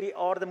wil hê hierdie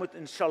aarde moet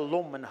in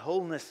shalom en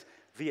wholeness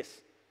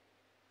wees,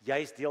 jy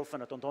is deel van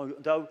dit.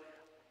 Onthou,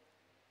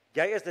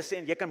 jy is die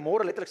send, jy kan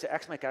môre letterlik sê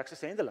ek is my kerk se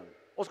sendeling.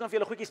 Ons kan vir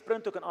julle goedjies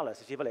print ook en alles.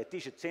 As jy wil hê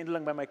T-shirt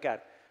sendeling by my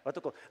kerk, wat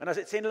ook al. En as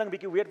dit sendeling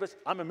bietjie weird was,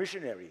 I'm a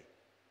missionary.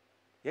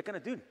 Jy kan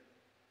dit doen.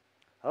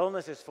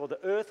 Wholeness is for the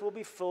earth will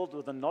be filled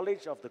with the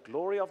knowledge of the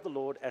glory of the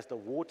Lord as the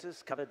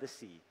waters cover the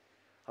sea.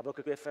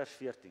 Habakuk 2 vers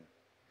 14.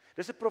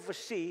 Dis 'n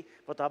profesie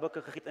wat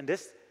Habakuk gegee het en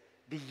dis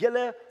die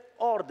hele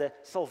aarde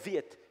sal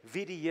weet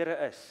wie die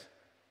Here is.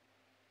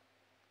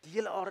 Die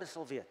hele aarde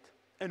sal weet.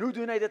 En hoe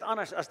doen hy dit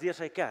anders as deur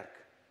sy kerk?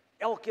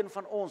 Elkeen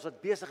van ons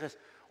wat besig is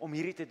om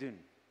hierdie te doen.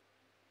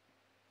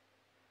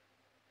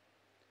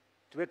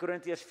 2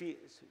 Korintiërs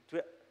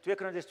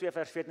 2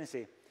 vers 14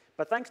 sê,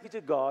 But thanks be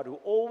to God who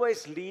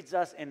always leads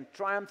us in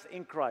triumph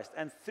in Christ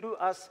and through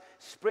us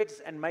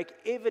spreads and make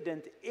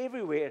evident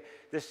everywhere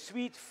the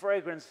sweet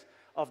fragrance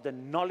of the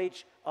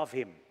knowledge of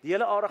Him. Die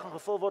hele aarde gaan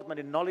gevul word met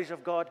die knowledge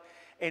of God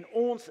en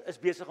ons is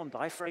besig om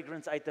daai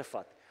fragrance uit te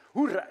vat.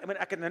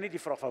 Ek het nou nie die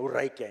vraag van hoe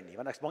ryk jy nie,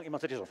 want ek is bang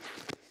iemand sê dis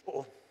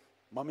so,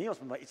 mami, ons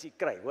moet maar ietsie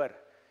kry, hoor.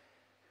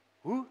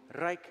 Hoe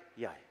ryk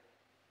jy?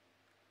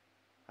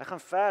 Hy gaan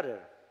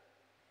verder.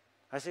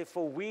 Hy sê,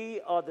 For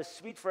we are the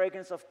sweet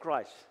fragrance of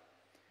Christ,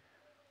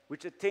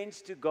 which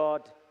attends to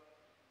God,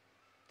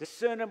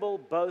 discernible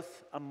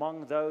both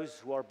among those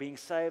who are being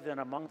saved and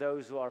among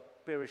those who are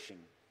perishing.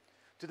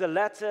 To the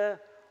latter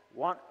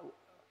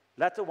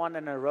one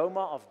an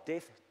aroma of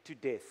death to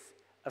death,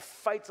 a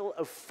fatal,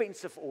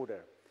 offensive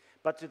odor,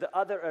 but to the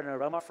other an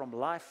aroma from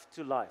life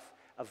to life,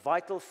 a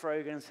vital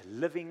fragrance,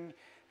 living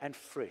and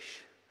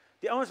fresh.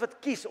 Die ouens wat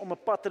kies om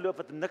 'n pad te loop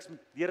wat niks met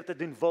die Here te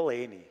doen wil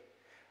hê nie.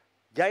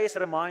 Jy is 'n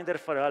reminder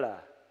vir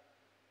hulle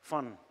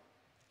van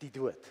die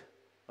dood.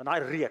 Want daai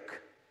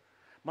reuk.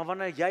 Maar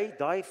wanneer jy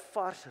daai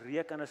vars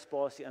reuk in 'n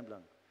spasie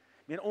inbring.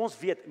 Ons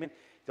weet,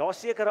 daar's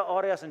sekere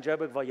areas in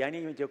Joburg waar jy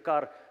nie met jou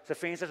kar se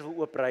vensters wil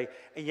oopry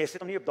en jy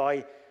sit hom nie op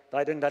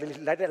daai ding dat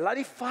laat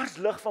die vars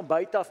lug van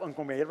buite af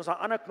inkom. Jy het ons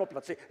 'n ander knop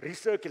wat sê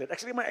recirculate. Ek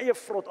sê my eie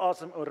vrot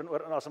asem oor en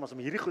oor en asem om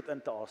hierdie goed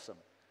in te asem.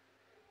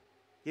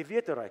 Jy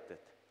weet hoe ruik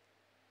dit.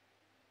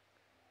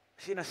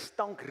 As jy 'n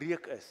stank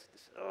reuk is,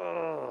 dis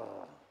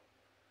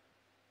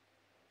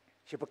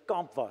as jy op 'n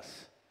kamp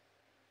was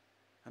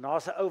en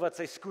daar's 'n ou wat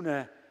sy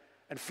skoene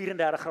in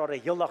 34 grade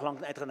heeldag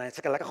lank uitgegaan het,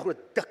 sulke lekker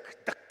groot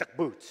dik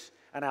boots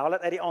en hy haal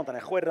dit uit die aand en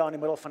hy gooi dit daar in die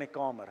middel van die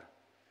kamer.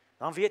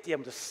 Dan weet jy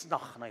om te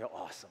snag na jou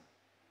asem.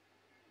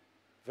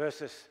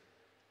 Versus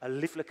 'n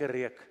lieflike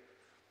reuk.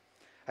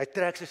 Hy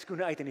trek sy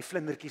skoene uit en die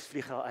vlindertjies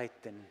vlieg daar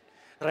uit en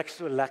ruik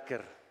so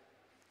lekker.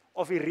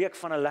 Of die reuk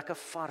van 'n lekker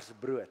vars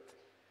brood.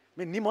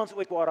 Niemands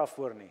ooit kwaad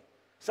daarvoor nie.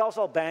 Selfs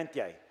al band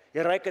jy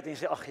ruik dit en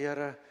jy sê ag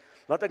Here,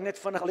 laat ek net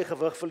vinnig al die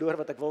gewig verloor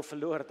wat ek wil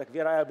verloor, dat ek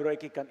weer daai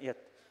broodjie kan eet.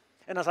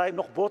 En as hy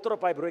nog botter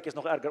op hy broodjie is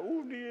nog erger.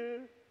 O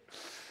nee.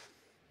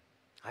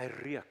 Hy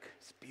reuk.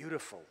 It's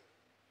beautiful.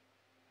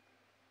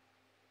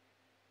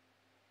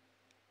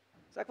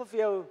 So ek wil vir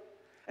jou,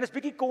 en dis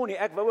bietjie konnie,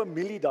 ek wou 'n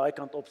milie daai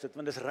kant opsit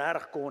want dis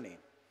regtig konnie.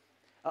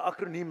 'n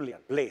Akroniem leer,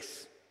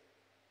 bless.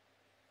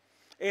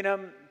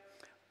 En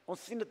ons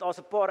sien dit as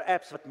 'n paar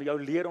apps wat met jou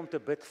leer om te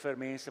bid vir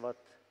mense wat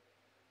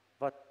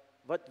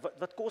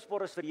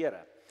kosbaar is vir die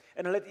Here.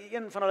 En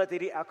een van hulle het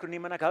hierdie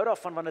akroniem en ek hou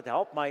daarvan want dit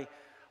help my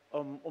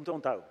om te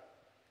onthou.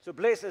 So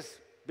bless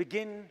is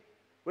begin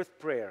with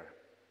prayer.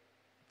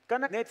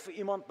 Kan ek net vir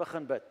iemand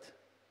begin bid?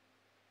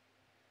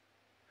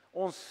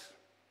 Ons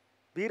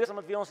bure saam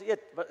met wie ons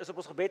eet is op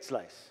ons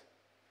gebedslys.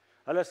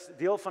 Hulle is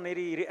deel van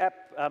hierdie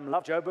app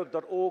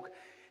lovejoburg.org.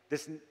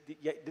 Dis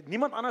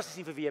niemand anders is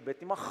nie vir wie jy bid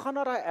nie, maar gaan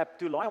na daai app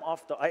toe, laai hom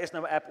af. Hy is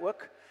nou 'n app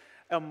ook.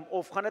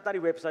 Of gaan net na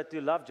die webwerf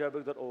toe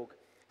lovejoburg.org.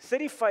 Sit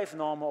die 5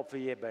 name op vir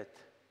jy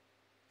bid.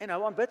 En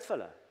hou aan bid vir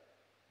hulle.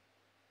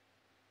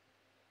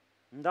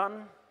 En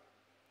dan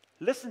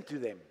listen to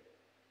them.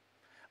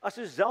 As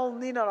Suzal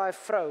nie na daai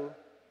vrou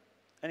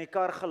in die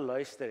kar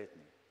geluister het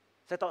nie.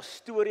 Sy het haar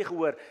storie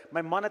gehoor.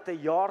 My man het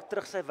 'n jaar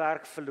terug sy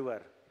werk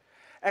verloor.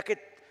 Ek het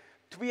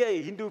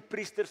 2 Hindoe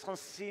priesters gaan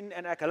sien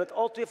en hulle het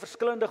al 2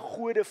 verskillende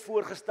gode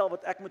voorgestel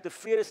wat ek moet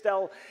tevrede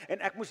stel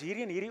en ek moes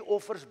hierdie en hierdie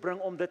offers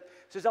bring om dit.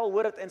 Suzal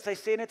hoor dit en sy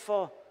sê net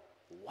vir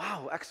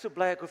wow, ek is so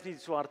bly ek hoef nie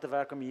so hard te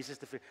werk om Jesus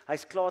tevrede.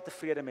 Hy's klaar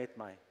tevrede met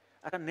my.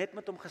 Ek kan net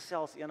met hom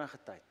gesels enige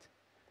tyd.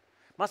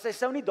 Maar sy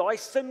sou nie daai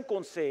sin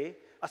kon sê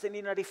as sy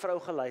nie na die vrou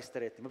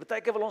geluister het nie. Maar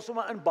baie keer wil ons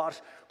sommer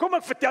inbars. Kom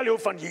ek vertel jou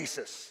van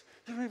Jesus.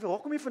 Waar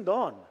kom jy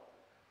vandaan?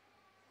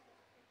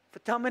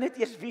 Vertel my net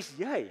eers wie's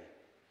jy?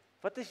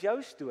 Wat is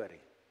jou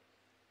storie?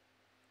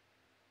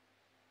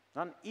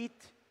 Dan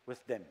eat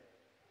with them.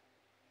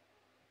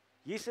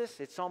 Jesus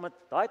het saam met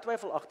daai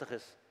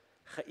twyfelagtiges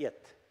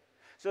geëet.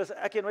 So as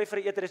ek jou nooi vir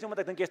 'n ete, dis nie omdat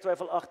ek dink jy is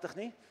twyfelagtig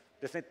nie.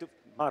 Dis net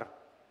maar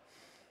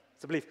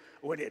asseblief,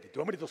 o nee, die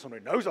dominee het ons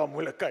genooi. Nou is daar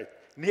moeilikheid.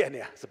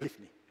 Nee, asseblief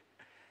nie.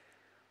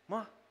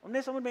 Maar om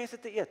net saam met mense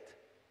te eet.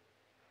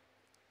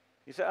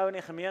 Hier's 'n ou in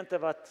die gemeente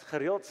wat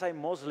gereeld sy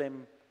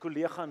moslim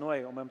kollega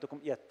nooi om hom te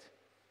kom eet.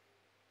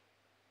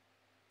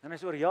 En hy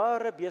is oor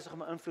jare besig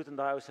om 'n invloed in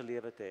daai ou se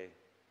lewe te hê.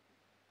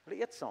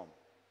 Hulle eet saam.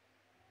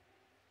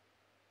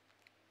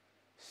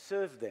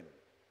 Serve them.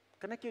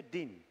 Kan ek jou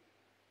dien?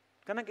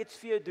 Kan ek iets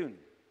vir jou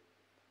doen?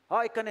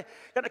 Kan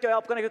ek jou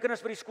help? Kan ek jou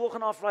kinders by die skool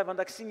gaan aflaai want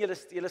ek sien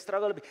julle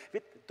struggle.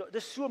 Weet, dit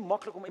is so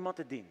maklik om iemand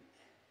te dien.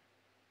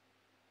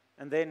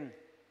 And then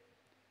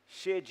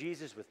share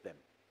Jesus with them.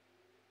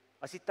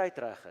 As die tyd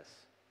reg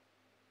is.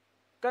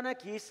 Kan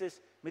ek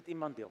Jesus met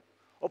iemand deel?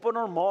 Op 'n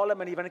normale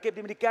manier, want ek heb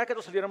met die kerk het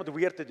ons geleer om dit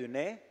weer te doen,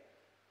 né?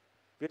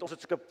 Weet ons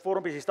het sulke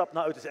vormpies, jy stap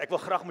na ou toe sê ek wil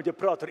graag met jou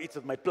praat oor iets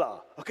wat my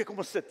pla. Okay, kom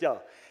ons sit,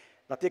 ja.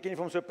 Dan teken jy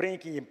vir hom so 'n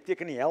prentjie, jy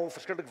teken die hel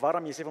verskriklik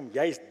warm, jy sê vir hom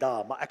jy's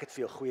daar, maar ek het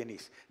vir jou goeie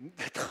nuus.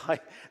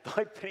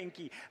 Daai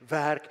prentjie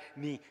werk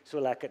nie so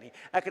lekker nie.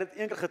 Ek het dit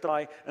eendag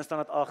getraai in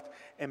standaard 8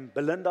 en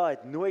Belinda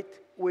het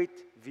nooit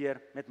ooit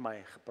weer met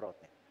my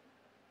gepraat nie.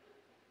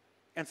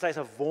 En sy is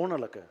 'n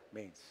wonderlike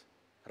mens.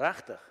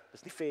 Regtig,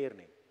 dis nie fair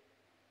nie.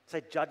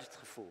 Sy judged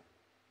gevoel.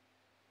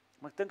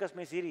 Maar ek dink as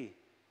mens hierdie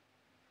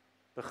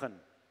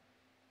begin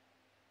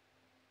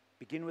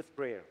with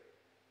prayer.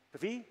 Vir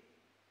wie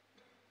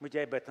moet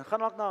jy bid? En gaan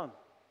dalk na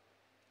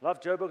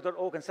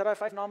lovejoburg.org en sit daai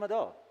 5 name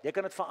daar. Jy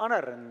kan dit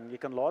verander en jy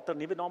kan later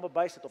nuwe name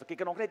bysit of ek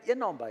kan ook net een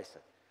naam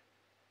bysit.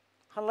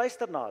 Gaan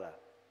luister na hulle.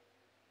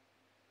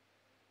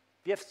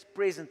 Wees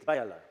present by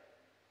hulle.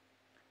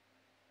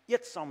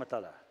 Eet saam met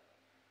hulle.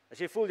 As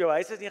jy voel jou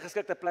huis is nie 'n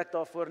geskikte plek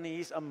daarvoor nie,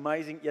 hier's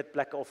amazing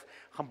eetplekke of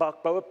gaan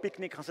bou 'n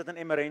piknik, gaan sit in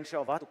Emerentia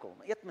of wat ook al.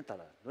 Maar eet met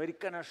hulle. Nooi die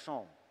kinders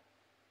saam.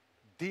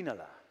 Dien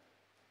hulle.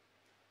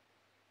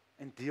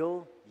 En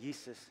deel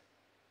Jesus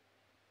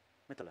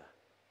met hulle.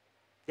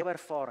 Jou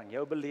ervaring,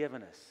 jou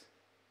belewenis.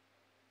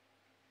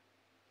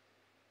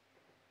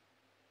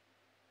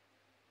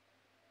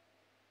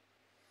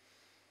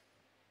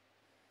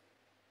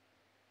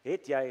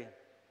 Het jy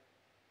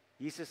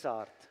Jesus se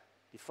hart,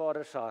 die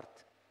Vader se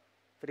hart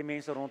vir die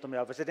mense rondom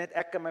jou? Was dit net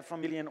ek en my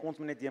familie en ons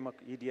moet net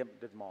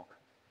dit maak?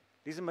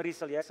 Lise Marie,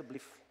 sal jy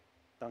asseblief?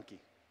 Dankie.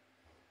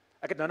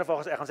 Ek het nou net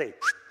volgens ek gaan sê,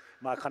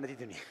 maar ek gaan dit nie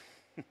doen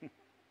nie.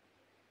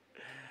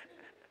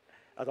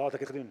 Wat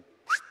het ek gedoen?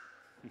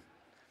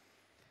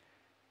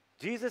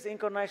 Jesus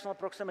Incarnational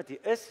Proximity,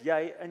 is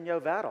jy in jou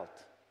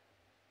wêreld?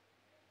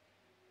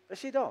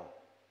 Is jy daar?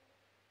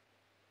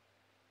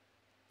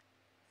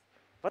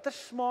 Watter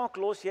smaak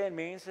los jy in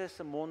mense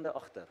se monde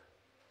agter?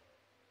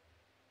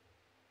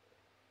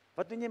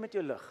 Wat doen jy met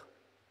jou lig?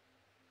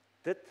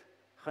 Dit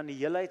gaan die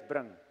heelheid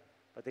bring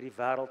wat hierdie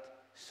wêreld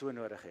so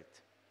nodig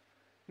het.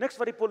 Niks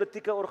wat die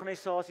politieke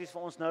organisasies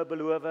vir ons nou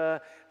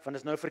beloof, van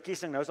dis nou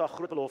verkiesing, nou is daar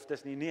groot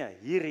beloftes nie. Nee,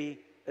 hierdie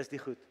is die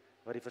goed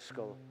wat die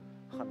verskil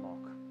gaan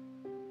maak.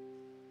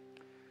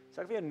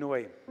 So ek wil jou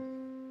nooi,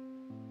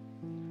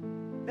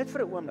 net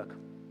vir 'n oomblik,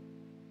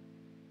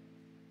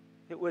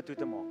 jou oë toe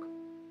te maak.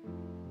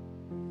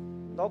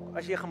 Dalk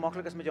as jy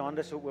gemaklik is met jou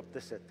hande so oop te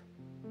sit.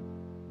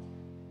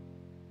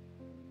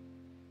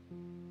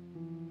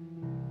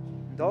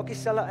 Dalk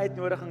dieselfde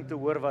uitnodiging te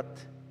hoor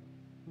wat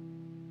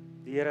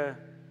die Here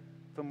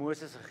vir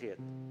Moses gegee het.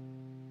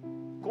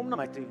 Kom na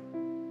my toe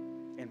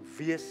en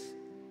wees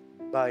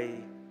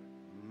by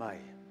my.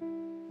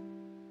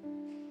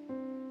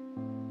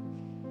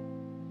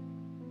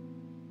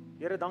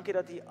 Here, dankie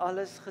dat U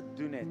alles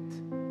gedoen het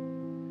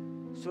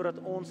sodat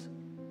ons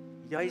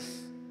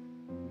juis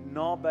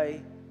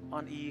naby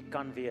aan U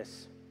kan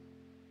wees.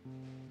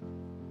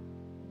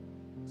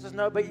 As ons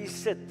nou by U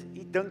sit,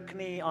 U dink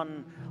nie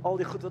aan al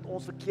die goed wat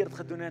ons verkeerd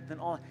gedoen het en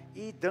al,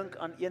 U dink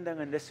aan een ding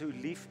en dis hoe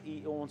lief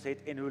U ons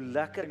het en hoe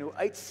lekker en hoe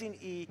uitsien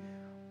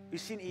U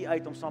sien U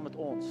uit om saam met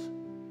ons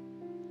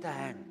te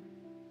hang.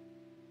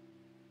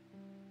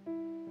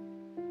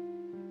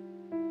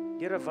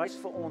 Here, wys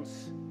vir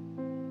ons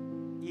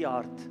U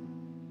hart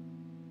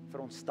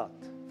vir ons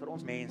stad, vir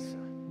ons mense.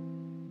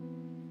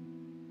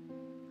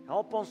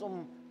 Help ons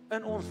om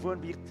in ons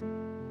woonbuurt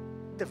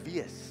te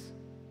wees.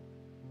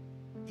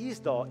 U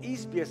is daar, U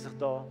is besig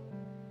daar.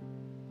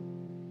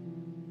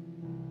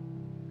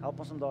 Help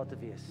ons om daar te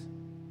wees.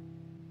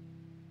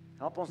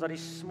 Help ons dat die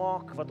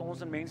smaak wat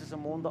ons in mense se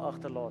monde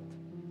agterlaat,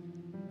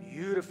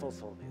 beautiful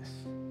sal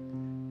wees.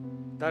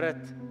 Dat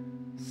dit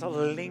sal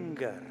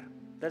linger.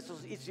 Dat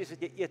is iets wees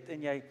wat jy eet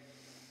en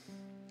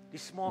die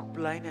smaak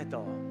bly net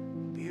daar.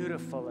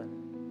 Beautiful en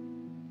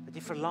dat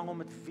jy verlang om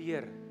dit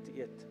weer te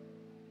eet.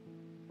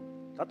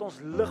 Dat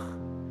ons lig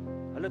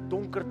hulle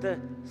donkerte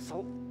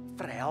sal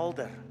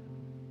verhelder.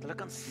 Dat hulle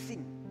kan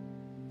sien.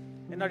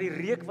 En dat die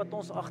reuk wat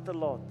ons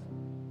agterlaat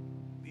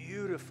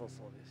beautiful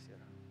sal wees,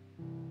 Here.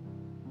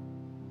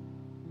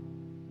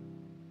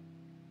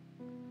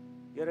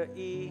 Here,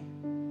 U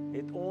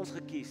het ons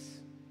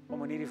gekies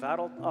om in hierdie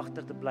wêreld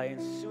agter te bly,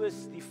 en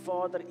soos die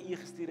Vader U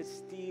gestuur het,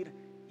 stuur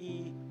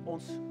U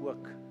ons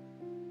ook.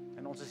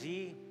 En ons is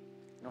hier,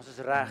 en ons is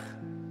reg,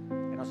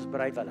 en ons is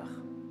bereidwillig.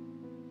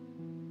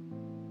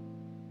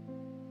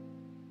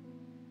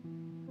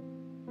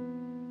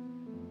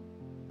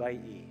 By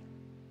U,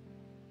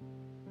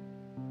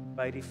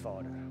 by die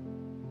Vader,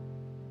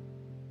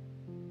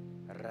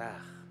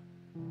 reg,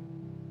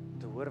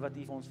 te hoor wat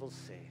U vir ons wil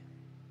sê.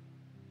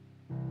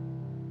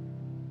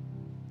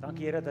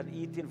 Dankie Here dat in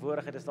U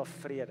teenwoordigheid is daar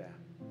vrede.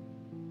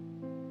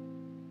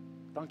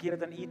 Dankie Here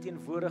dat in U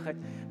teenwoordigheid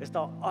is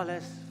daar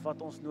alles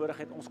wat ons nodig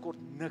het. Ons kort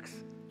niks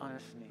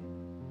anders nie.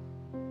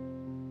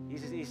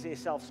 Jesus, U sê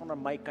self, sonder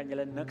my kan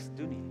julle niks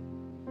doen nie.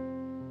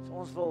 So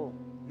ons wil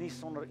nie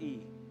sonder U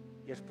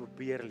eers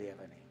probeer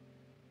lewe nie.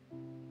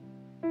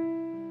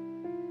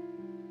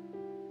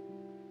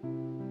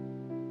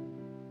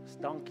 Dus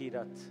dankie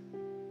dat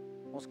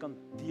ons kan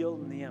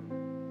deelneem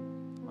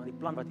aan die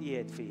plan wat U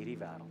het vir hierdie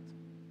wêreld.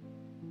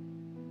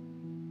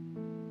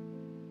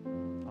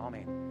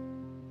 Amen.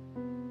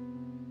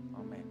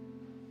 Amen.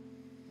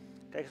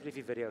 Kyk asseblief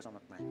die video's aan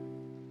met my.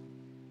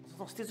 Ons is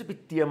nog steeds op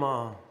die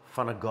tema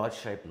van 'n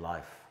God-shaped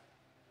life.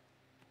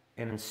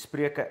 En in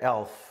Spreuke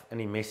 11 in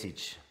die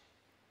message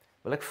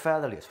wil ek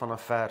verder lees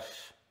vanaf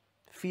vers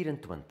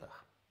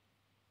 24.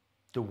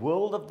 The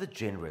world of the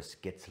generous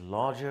gets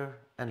larger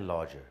and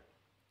larger.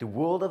 The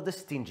world of the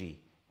stingy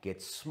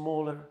gets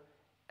smaller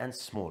and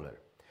smaller.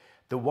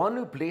 The one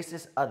who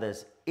blesses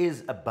others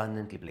is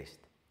abundantly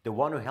blessed. The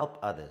one who helps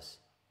others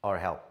are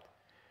helped.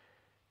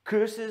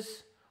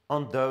 Curses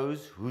on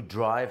those who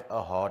drive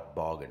a hard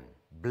bargain.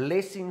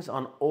 Blessings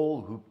on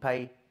all who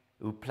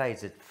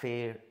plays it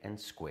fair and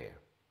square.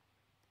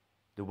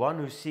 The one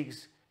who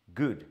seeks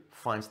good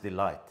finds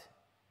delight.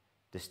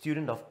 The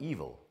student of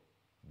evil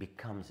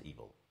becomes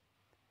evil.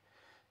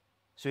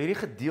 So hierdie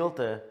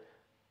gedeelte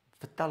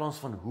vertel ons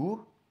van hoe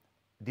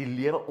die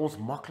lewe ons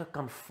maklik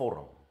kan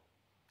vorm.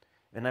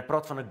 En hy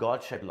praat van 'n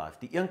God-shaped life.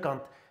 Die een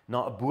kant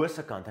na 'n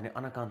bose kant en die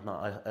ander kant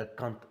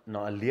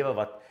na 'n lewe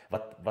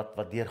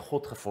wat deur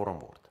God gevorm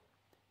word.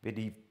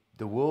 Weet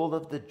the world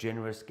of the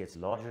generous gets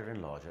larger and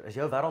larger. Is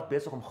jou wêreld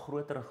besig om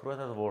groter en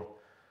groter te word,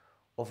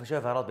 of is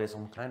jou wêreld besig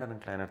om kleiner en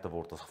kleiner te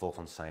word as gevolg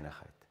van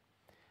synigheid?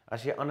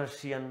 As jy ander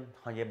seën,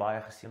 gaan jy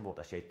baie geseën word.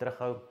 As jy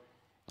terughou,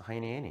 dan gaan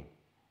jy nie hê nie.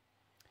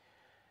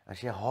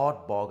 As jy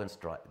hard bargains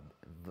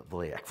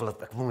wil hê, ek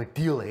wil my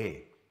deal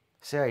hê.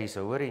 Sê hy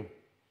hierso, hoorie,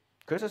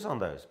 curses on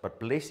those, but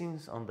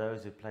blessings on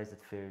those who plays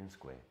it fair and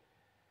square.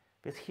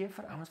 Weet, gee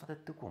vir ouens wat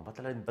dit toekom, wat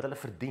hulle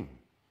verdien.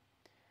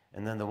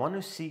 And then the one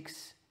who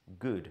seeks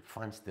good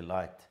finds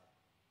delight,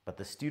 but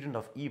the student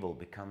of evil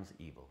becomes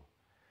evil.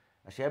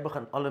 As jy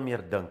begin al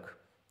meer dink,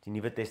 die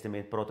Nuwe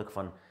Testament praat ook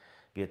van,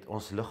 weet,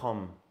 ons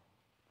liggaam,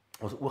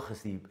 ons oog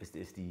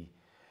is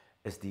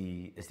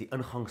die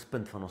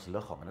ingangspunt van ons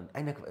liggaam. En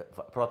eintlik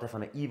praat hy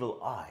van 'n evil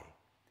eye.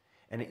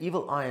 En 'n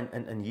evil eye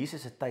in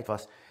Jesus se tyd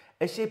was,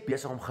 is jy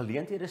besig om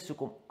geleenthede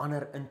soek om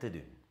ander in te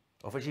doen?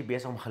 Of is jy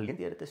besig om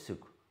geleenthede te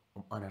soek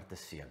om ander te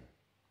seën?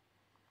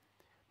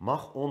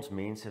 Mag ons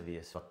mense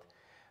wees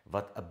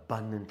wat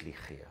abundantly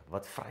gee,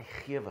 wat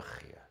vrygewig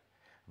gee,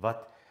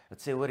 wat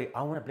sê, hoor, I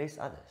want to bless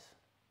others.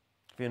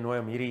 Ek wil nooi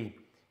om hierdie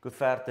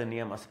koevert te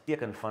neem as 'n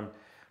teken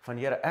van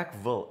Here, ek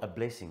wil 'n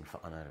blessing vir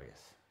ander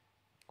wees.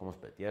 Kom ons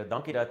bid. Here,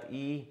 dankie dat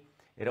U,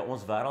 Here,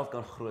 ons wêreld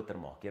kan groter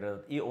maak. Here,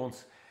 dat U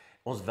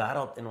ons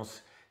wêreld en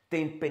ons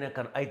tentpenne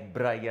kan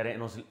uitbrei, Here,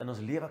 en ons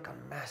lewe kan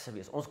massive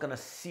wees. Ons kan 'n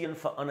seën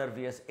vir ander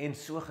wees en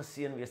so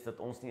geseën wees dat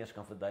ons nie eers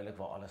kan verduidelik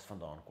waar alles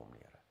vandaan kom,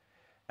 Here.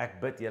 Ek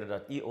bid, Here,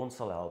 dat U ons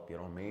sal help,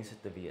 Here, om mense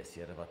te wees,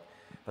 Here,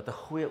 wat 'n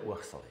goeie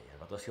oog sal hê,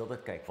 wat ons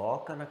heeltyd kyk,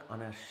 waar kan ek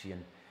ander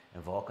seën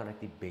en waar kan ek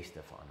die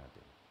beste vir ander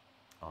doen?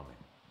 Amen.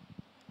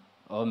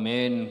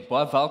 Amen.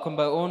 Baie welkom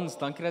by ons.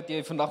 Dankie dat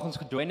jy vandag ons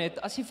gejoin het.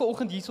 As jy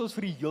vanoggend hier is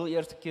vir die heel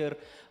eerste keer,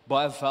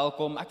 baie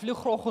welkom. Ek wil jou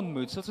graag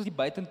ontmoet. Soos ons die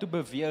buitentoe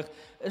beweeg,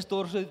 is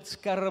daar so 'n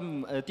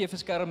skerm, 'n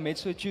TV-skerm met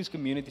so 'n Choose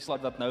Community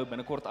slide wat nou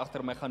binnekort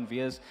agter my gaan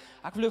wees.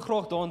 Ek wil jou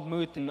graag daar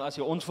ontmoet en as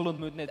jy ons wil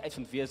ontmoet, net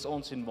uitvind wie is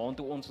ons en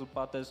waartoe ons op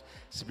pad is,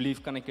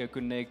 asseblief kan ek jou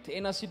connect.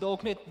 En as jy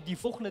dalk net die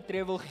volgende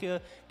tree wil gee,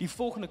 die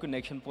volgende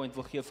connection point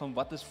wil gee van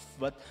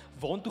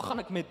waartoe gaan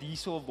ek met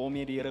hierso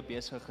waarmee die Here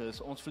besig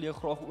is. Ons wil jou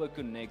graag ook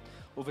connect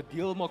of 'n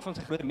deel maak van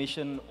sy groter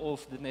mission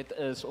of dit net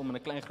is om in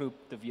 'n klein groep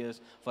te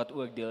wees wat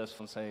ook deel is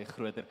van sy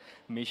groter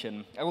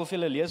mission. Ek wil vir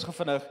julle lees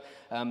vinnig,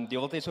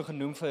 Dewaldt het so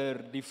genoem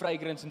vir die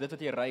fragrance en dit wat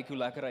jy ruik, hoe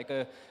lekker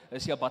ryke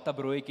is die ciabatta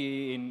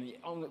broodjie en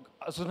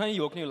as ons nou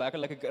nie ook nie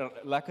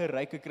lekker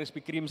ryke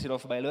Krispy Kremes hier daar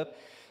verbyloop,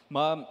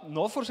 maar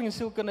navorsing en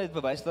sielkunde het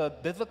bewys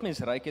dat dit wat mens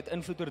ruik het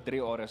invloed oor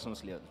 3 areas in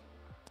ons lewe.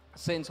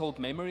 Sense hold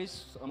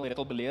memories, almal het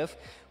al beleef,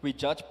 we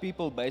judge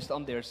people based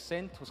on their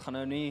scent. Ons gaan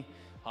nou nie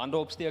hande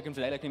opsteek en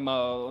verduidelik nie,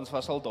 maar ons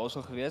was al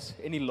daarso gewees.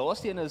 En die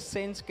laaste een is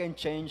sense can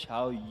change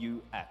how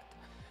you act.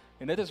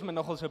 En dit is my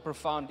nogal so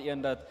profound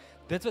een dat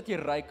dit wat jy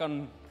ruik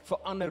kan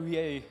verander hoe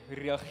jy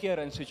reageer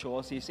in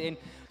situasies. En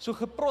so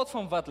gepraat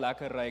van wat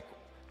lekker ruik,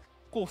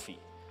 koffie.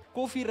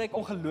 Koffie ruik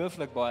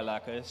ongelooflik baie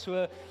lekker.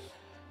 So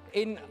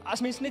En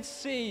as mens net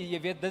sê, jy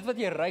weet, dit wat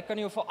jy ruik kan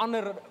jou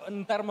verander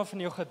in terme van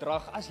jou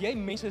gedrag. As jy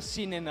mense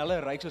sien en hulle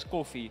ruik soos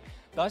koffie,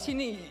 dan is jy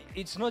nie,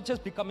 it's not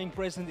just becoming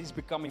present, it's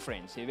becoming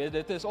friends. Jy weet,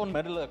 dit is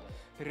onmiddellik,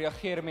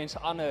 reageer mense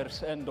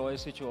anders in daai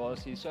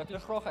situasie. So ek wil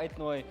graag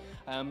uitnooi,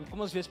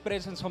 kom ons wees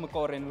present van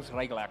mekaar en ons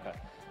ruik lekker.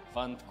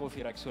 Want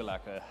koffie ruik so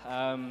lekker.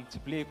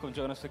 Asseblief kom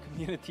join ons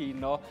community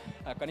nou.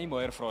 Ek kan nie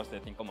mooier vra as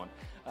dit nie, kom aan.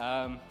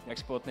 Ek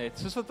spot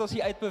net. Soos wat ons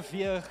hier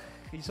uitbeweeg,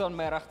 hier aan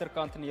my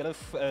regterkant en die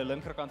hele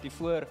linkerkant hier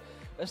voor,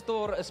 is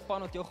daar 'n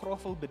span wat jou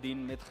graag wil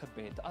bedien met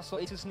gebed. As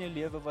daar iets is in jou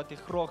lewe wat jy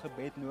graag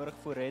gebed nodig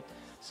voor het,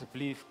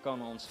 asseblief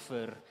kan ons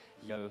vir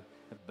jou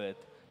bid.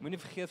 Moenie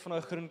vergeet van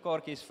daai groen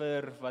kaartjies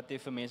vir wat jy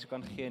vir mense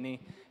kan gee nie.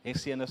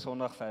 Geseënde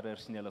Sondag verder,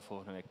 sien julle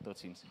volgende week.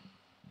 Totsiens.